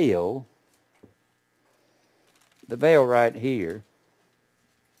veil right here.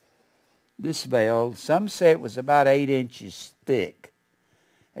 This veil, some say it was about 8 inches thick.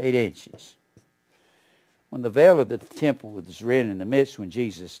 8 inches. When the veil of the temple was rent in the midst when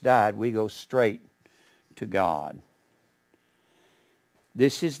Jesus died, we go straight to God.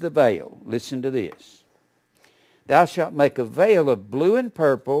 This is the veil. Listen to this. Thou shalt make a veil of blue and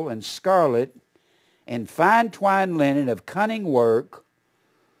purple and scarlet and fine twined linen of cunning work.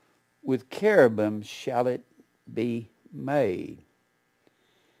 With cherubim shall it be made.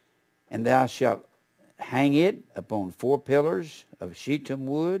 And thou shalt hang it upon 4 pillars of shittim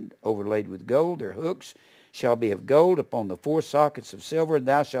wood, overlaid with gold. Their hooks shall be of gold upon the 4 sockets of silver. And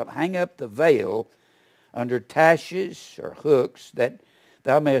thou shalt hang up the veil under taches or hooks, that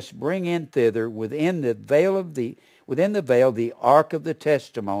thou mayest bring in thither within the veil the ark of the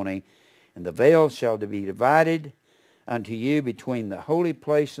testimony. And the veil shall be divided unto you between the holy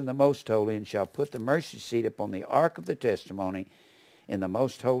place and the most holy, and shall put the mercy seat upon the ark of the testimony in the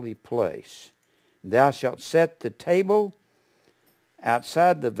most holy place. Thou shalt set the table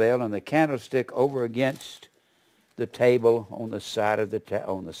outside the veil, and the candlestick over against the table on the side of the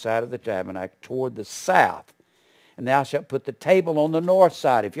tabernacle toward the south. And thou shalt put the table on the north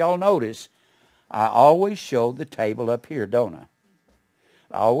side. If y'all notice, I always show the table up here, don't I?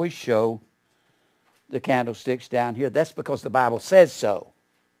 I always show the candlesticks down here. That's because the Bible says so.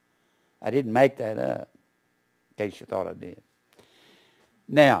 I didn't make that up, in case you thought I did.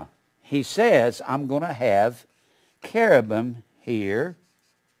 Now, he says, I'm going to have cherubim here,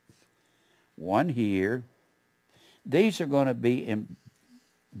 one here. These are going to be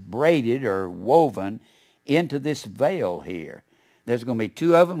braided or woven into this veil here. There's going to be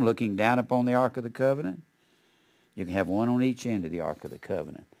 2 of them looking down upon the Ark of the Covenant. You can have one on each end of the Ark of the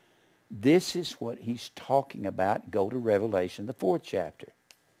Covenant. This is what he's talking about. Go to Revelation, the 4th chapter.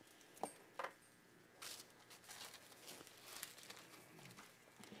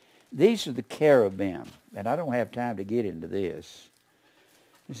 These are the cherubim, and I don't have time to get into this.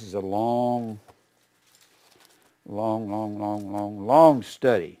 This is a long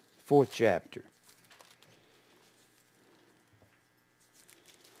study. 4th chapter.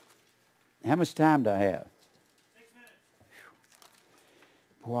 How much time do I have? 6 minutes.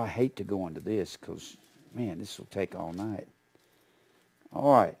 Boy, I hate to go into this because, man, this will take all night.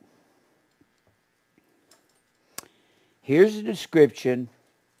 All right. Here's a description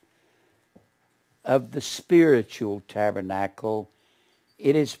of the spiritual tabernacle.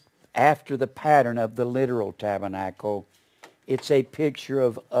 It is after the pattern of the literal tabernacle. It's a picture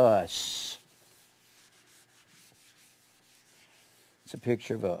of us. It's a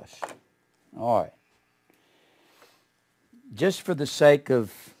picture of us. All right. Just for the sake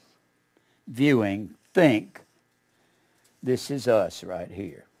of viewing, think this is us right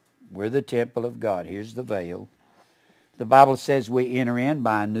here. We're the temple of God. Here's the veil. The Bible says we enter in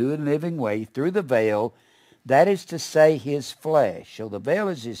by a new and living way through the veil. That is to say, his flesh. So the veil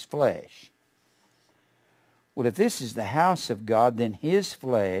is his flesh. Well, if this is the house of God, then his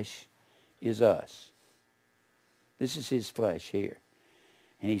flesh is us. This is his flesh here.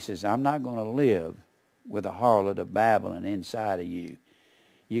 And he says, I'm not going to live with a harlot of Babylon inside of you.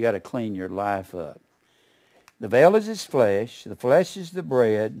 You got to clean your life up. The veil is his flesh. The flesh is the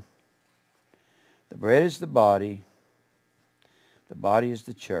bread. The bread is the body. The body is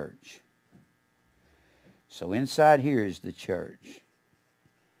the church. So inside here is the church.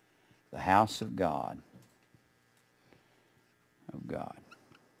 The house of God. Of God.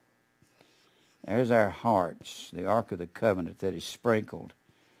 There's our hearts, the Ark of the Covenant that is sprinkled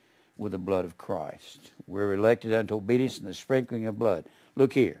with the blood of Christ. We're elected unto obedience in the sprinkling of blood.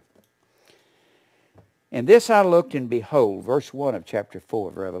 Look here. And this I looked, and behold, verse 1 of chapter 4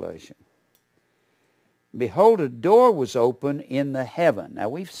 of Revelation. Behold, a door was open in the heaven. Now,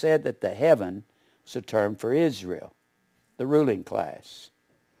 we've said that the heaven was a term for Israel, the ruling class.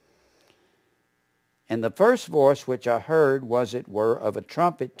 And the first voice which I heard was, it were, of a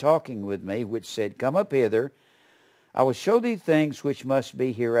trumpet talking with me, which said, Come up hither, I will show thee things which must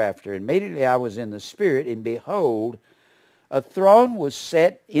be hereafter. Immediately I was in the Spirit, and behold, a throne was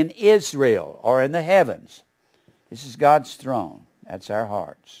set in Israel, or in the heavens. This is God's throne. That's our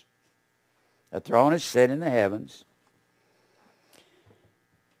hearts. A throne is set in the heavens.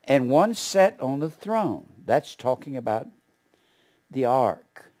 And one sat on the throne. That's talking about the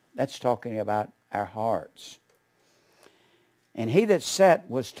ark. That's talking about our hearts. And he that sat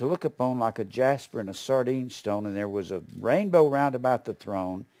was to look upon like a jasper and a sardine stone, and there was a rainbow round about the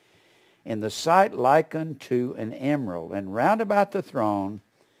throne, and the sight like unto an emerald. And round about the throne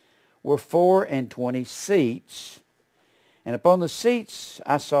were 24 seats, and upon the seats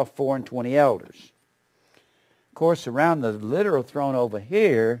I saw 24 elders. Of course, around the literal throne over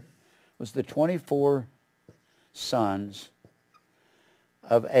here was the 24 sons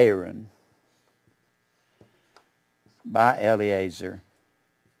of Aaron by Eleazar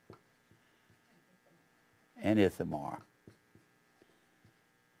and Ithamar.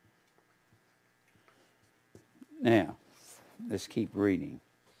 Now, let's keep reading.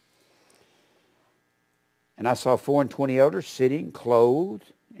 And I saw 24 elders sitting,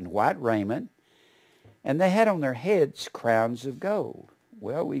 clothed in white raiment, and they had on their heads crowns of gold.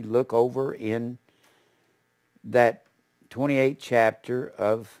 Well, we look over in that 28th chapter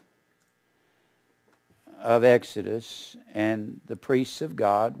of Exodus, and the priests of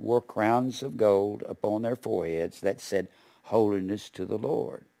God wore crowns of gold upon their foreheads that said, Holiness to the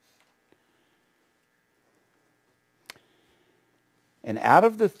Lord. And out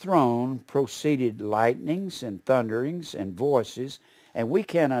of the throne proceeded lightnings and thunderings and voices, and we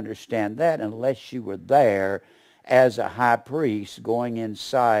can't understand that unless you were there as a high priest going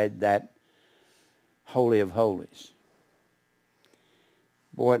inside that Holy of Holies.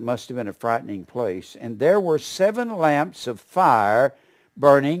 Boy, it must have been a frightening place. And there were 7 lamps of fire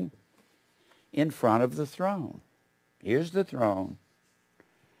burning in front of the throne. Here's the throne.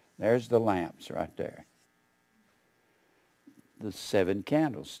 There's the lamps right there. The 7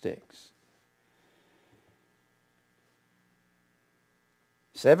 candlesticks.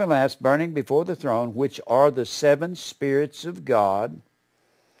 7 lamps burning before the throne, which are the 7 spirits of God.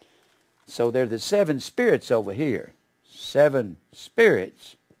 So they're the 7 spirits over here. 7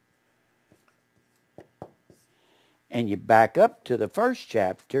 spirits. And you back up to the first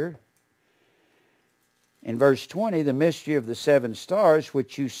chapter. In verse 20, the mystery of the 7 stars,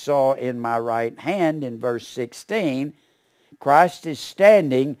 which you saw in my right hand, in verse 16, Christ is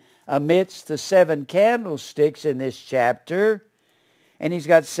standing amidst the 7 candlesticks in this chapter, and he's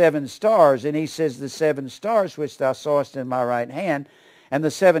got 7 stars, and he says, the 7 stars which thou sawest in my right hand, and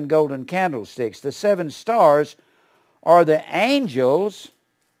the 7 golden candlesticks. The 7 stars are the angels,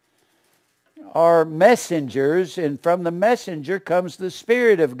 are messengers, and from the messenger comes the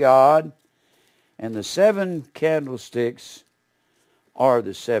Spirit of God, and the 7 candlesticks are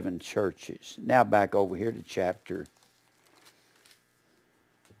the 7 churches. Now back over here to chapter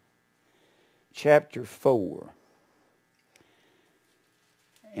 4.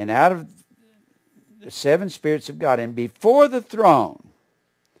 And out of the 7 spirits of God, and before the throne,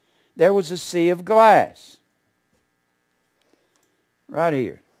 there was a sea of glass. Right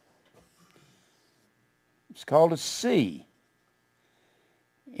here. It's called a sea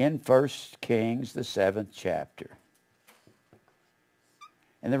in 1 Kings, the 7th chapter.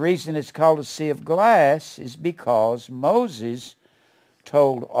 And the reason it's called a sea of glass is because Moses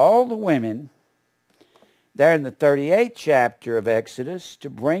told all the women there in the 38th chapter of Exodus to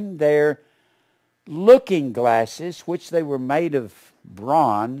bring their looking glasses, which they were made of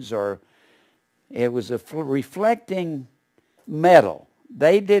bronze, or it was a reflecting metal.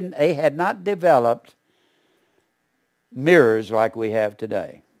 They had not developed mirrors like we have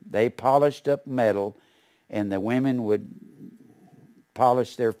today. They polished up metal, and the women would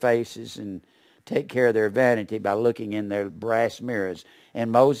polish their faces and take care of their vanity by looking in their brass mirrors.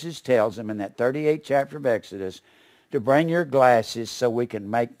 And Moses tells them in that 38th chapter of Exodus to bring your glasses so we can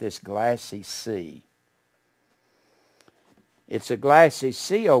make this glassy sea. It's a glassy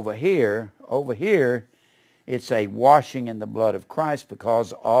sea over here. Over here, it's a washing in the blood of Christ,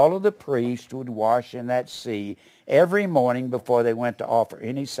 because all of the priests would wash in that sea every morning before they went to offer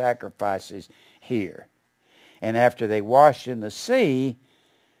any sacrifices here. And after they washed in the sea,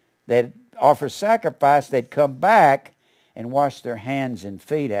 they'd offer sacrifice, they'd come back and wash their hands and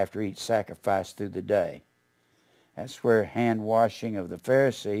feet after each sacrifice through the day. That's where hand washing of the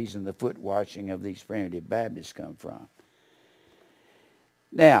Pharisees and the foot washing of these primitive Baptists come from.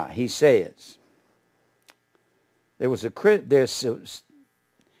 Now, he says, before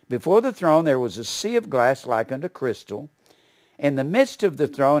the throne there was a sea of glass like unto crystal. In the midst of the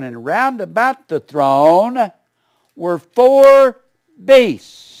throne and round about the throne were 4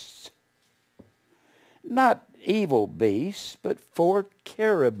 beasts. Not evil beasts, but 4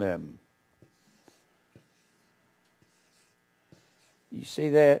 cherubim. You see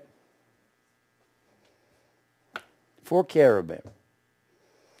that? 4 cherubim.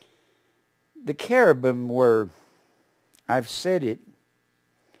 The cherubim were, I've said it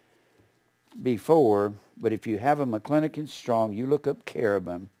before, but if you have a McClintock Strong, you look up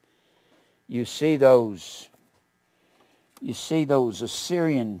cherubim, you see those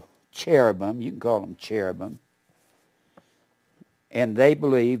Assyrian cherubim, you can call them cherubim, and they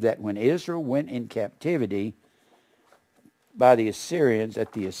believe that when Israel went in captivity by the Assyrians,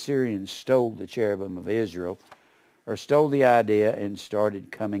 that the Assyrians stole the cherubim of Israel, or stole the idea and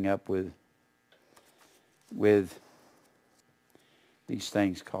started coming up with these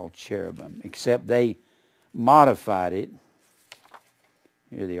things called cherubim, except they modified it.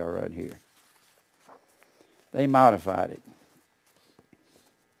 Here they are right here. They modified it.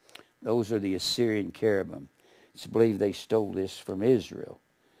 Those are the Assyrian cherubim. It's believed they stole this from Israel.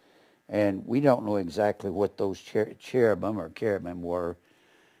 And we don't know exactly what those cherubim or cherubim were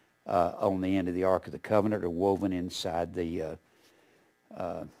on the end of the Ark of the Covenant, or woven inside the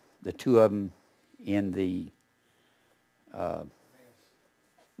two of them in the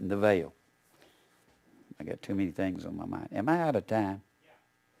veil. I got too many things on my mind. Am I out of time?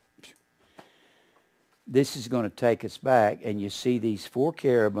 Yeah. This is going to take us back, and you see these 4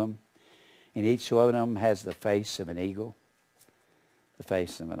 cherubim, and each one of them has the face of an eagle, the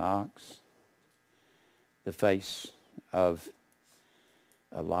face of an ox, the face of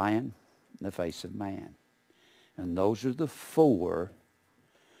a lion, and the face of man. And those are the 4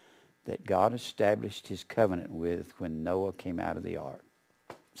 that God established his covenant with when Noah came out of the ark.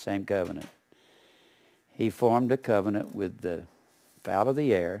 Same covenant. He formed a covenant with the fowl of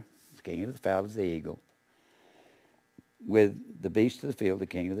the air, the king of the fowl is the eagle, with the beast of the field, the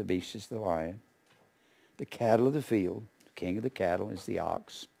king of the beasts is the lion, the cattle of the field, the king of the cattle is the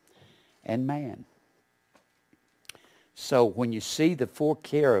ox, and man. So when you see the 4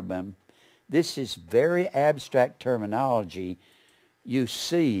 cherubim, this is very abstract terminology you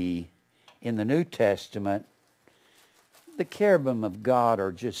see in the New Testament. The cherubim of God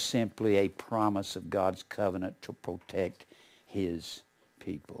are just simply a promise of God's covenant to protect his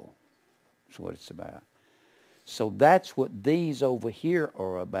people. That's what it's about. So that's what these over here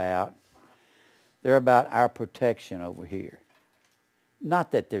are about. They're about our protection over here.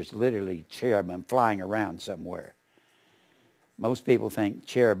 Not that there's literally cherubim flying around somewhere. Most people think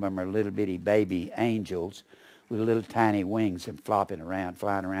cherubim are little bitty baby angels with little tiny wings and flying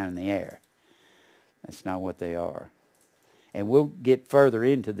around in the air. That's not what they are. And we'll get further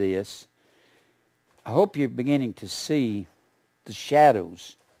into this. I hope you're beginning to see the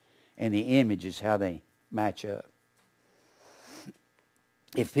shadows and the images, how they match up.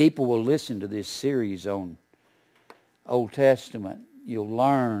 If people will listen to this series on Old Testament, you'll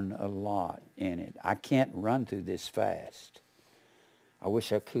learn a lot in it. I can't run through this fast. I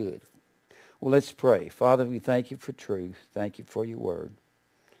wish I could. Well, let's pray. Father, we thank you for truth. Thank you for your word.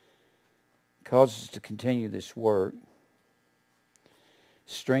 Cause us to continue this work.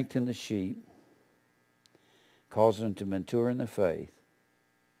 Strengthen the sheep. Cause them to mature in the faith.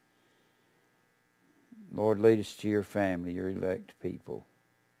 Lord, lead us to your family, your elect people.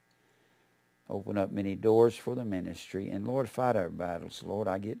 Open up many doors for the ministry. And Lord, fight our battles. Lord,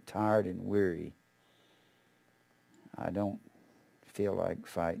 I get tired and weary. I don't feel like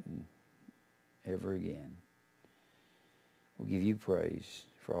fighting ever again. We'll give you praise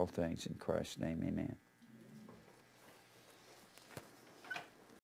for all things in Christ's name. Amen.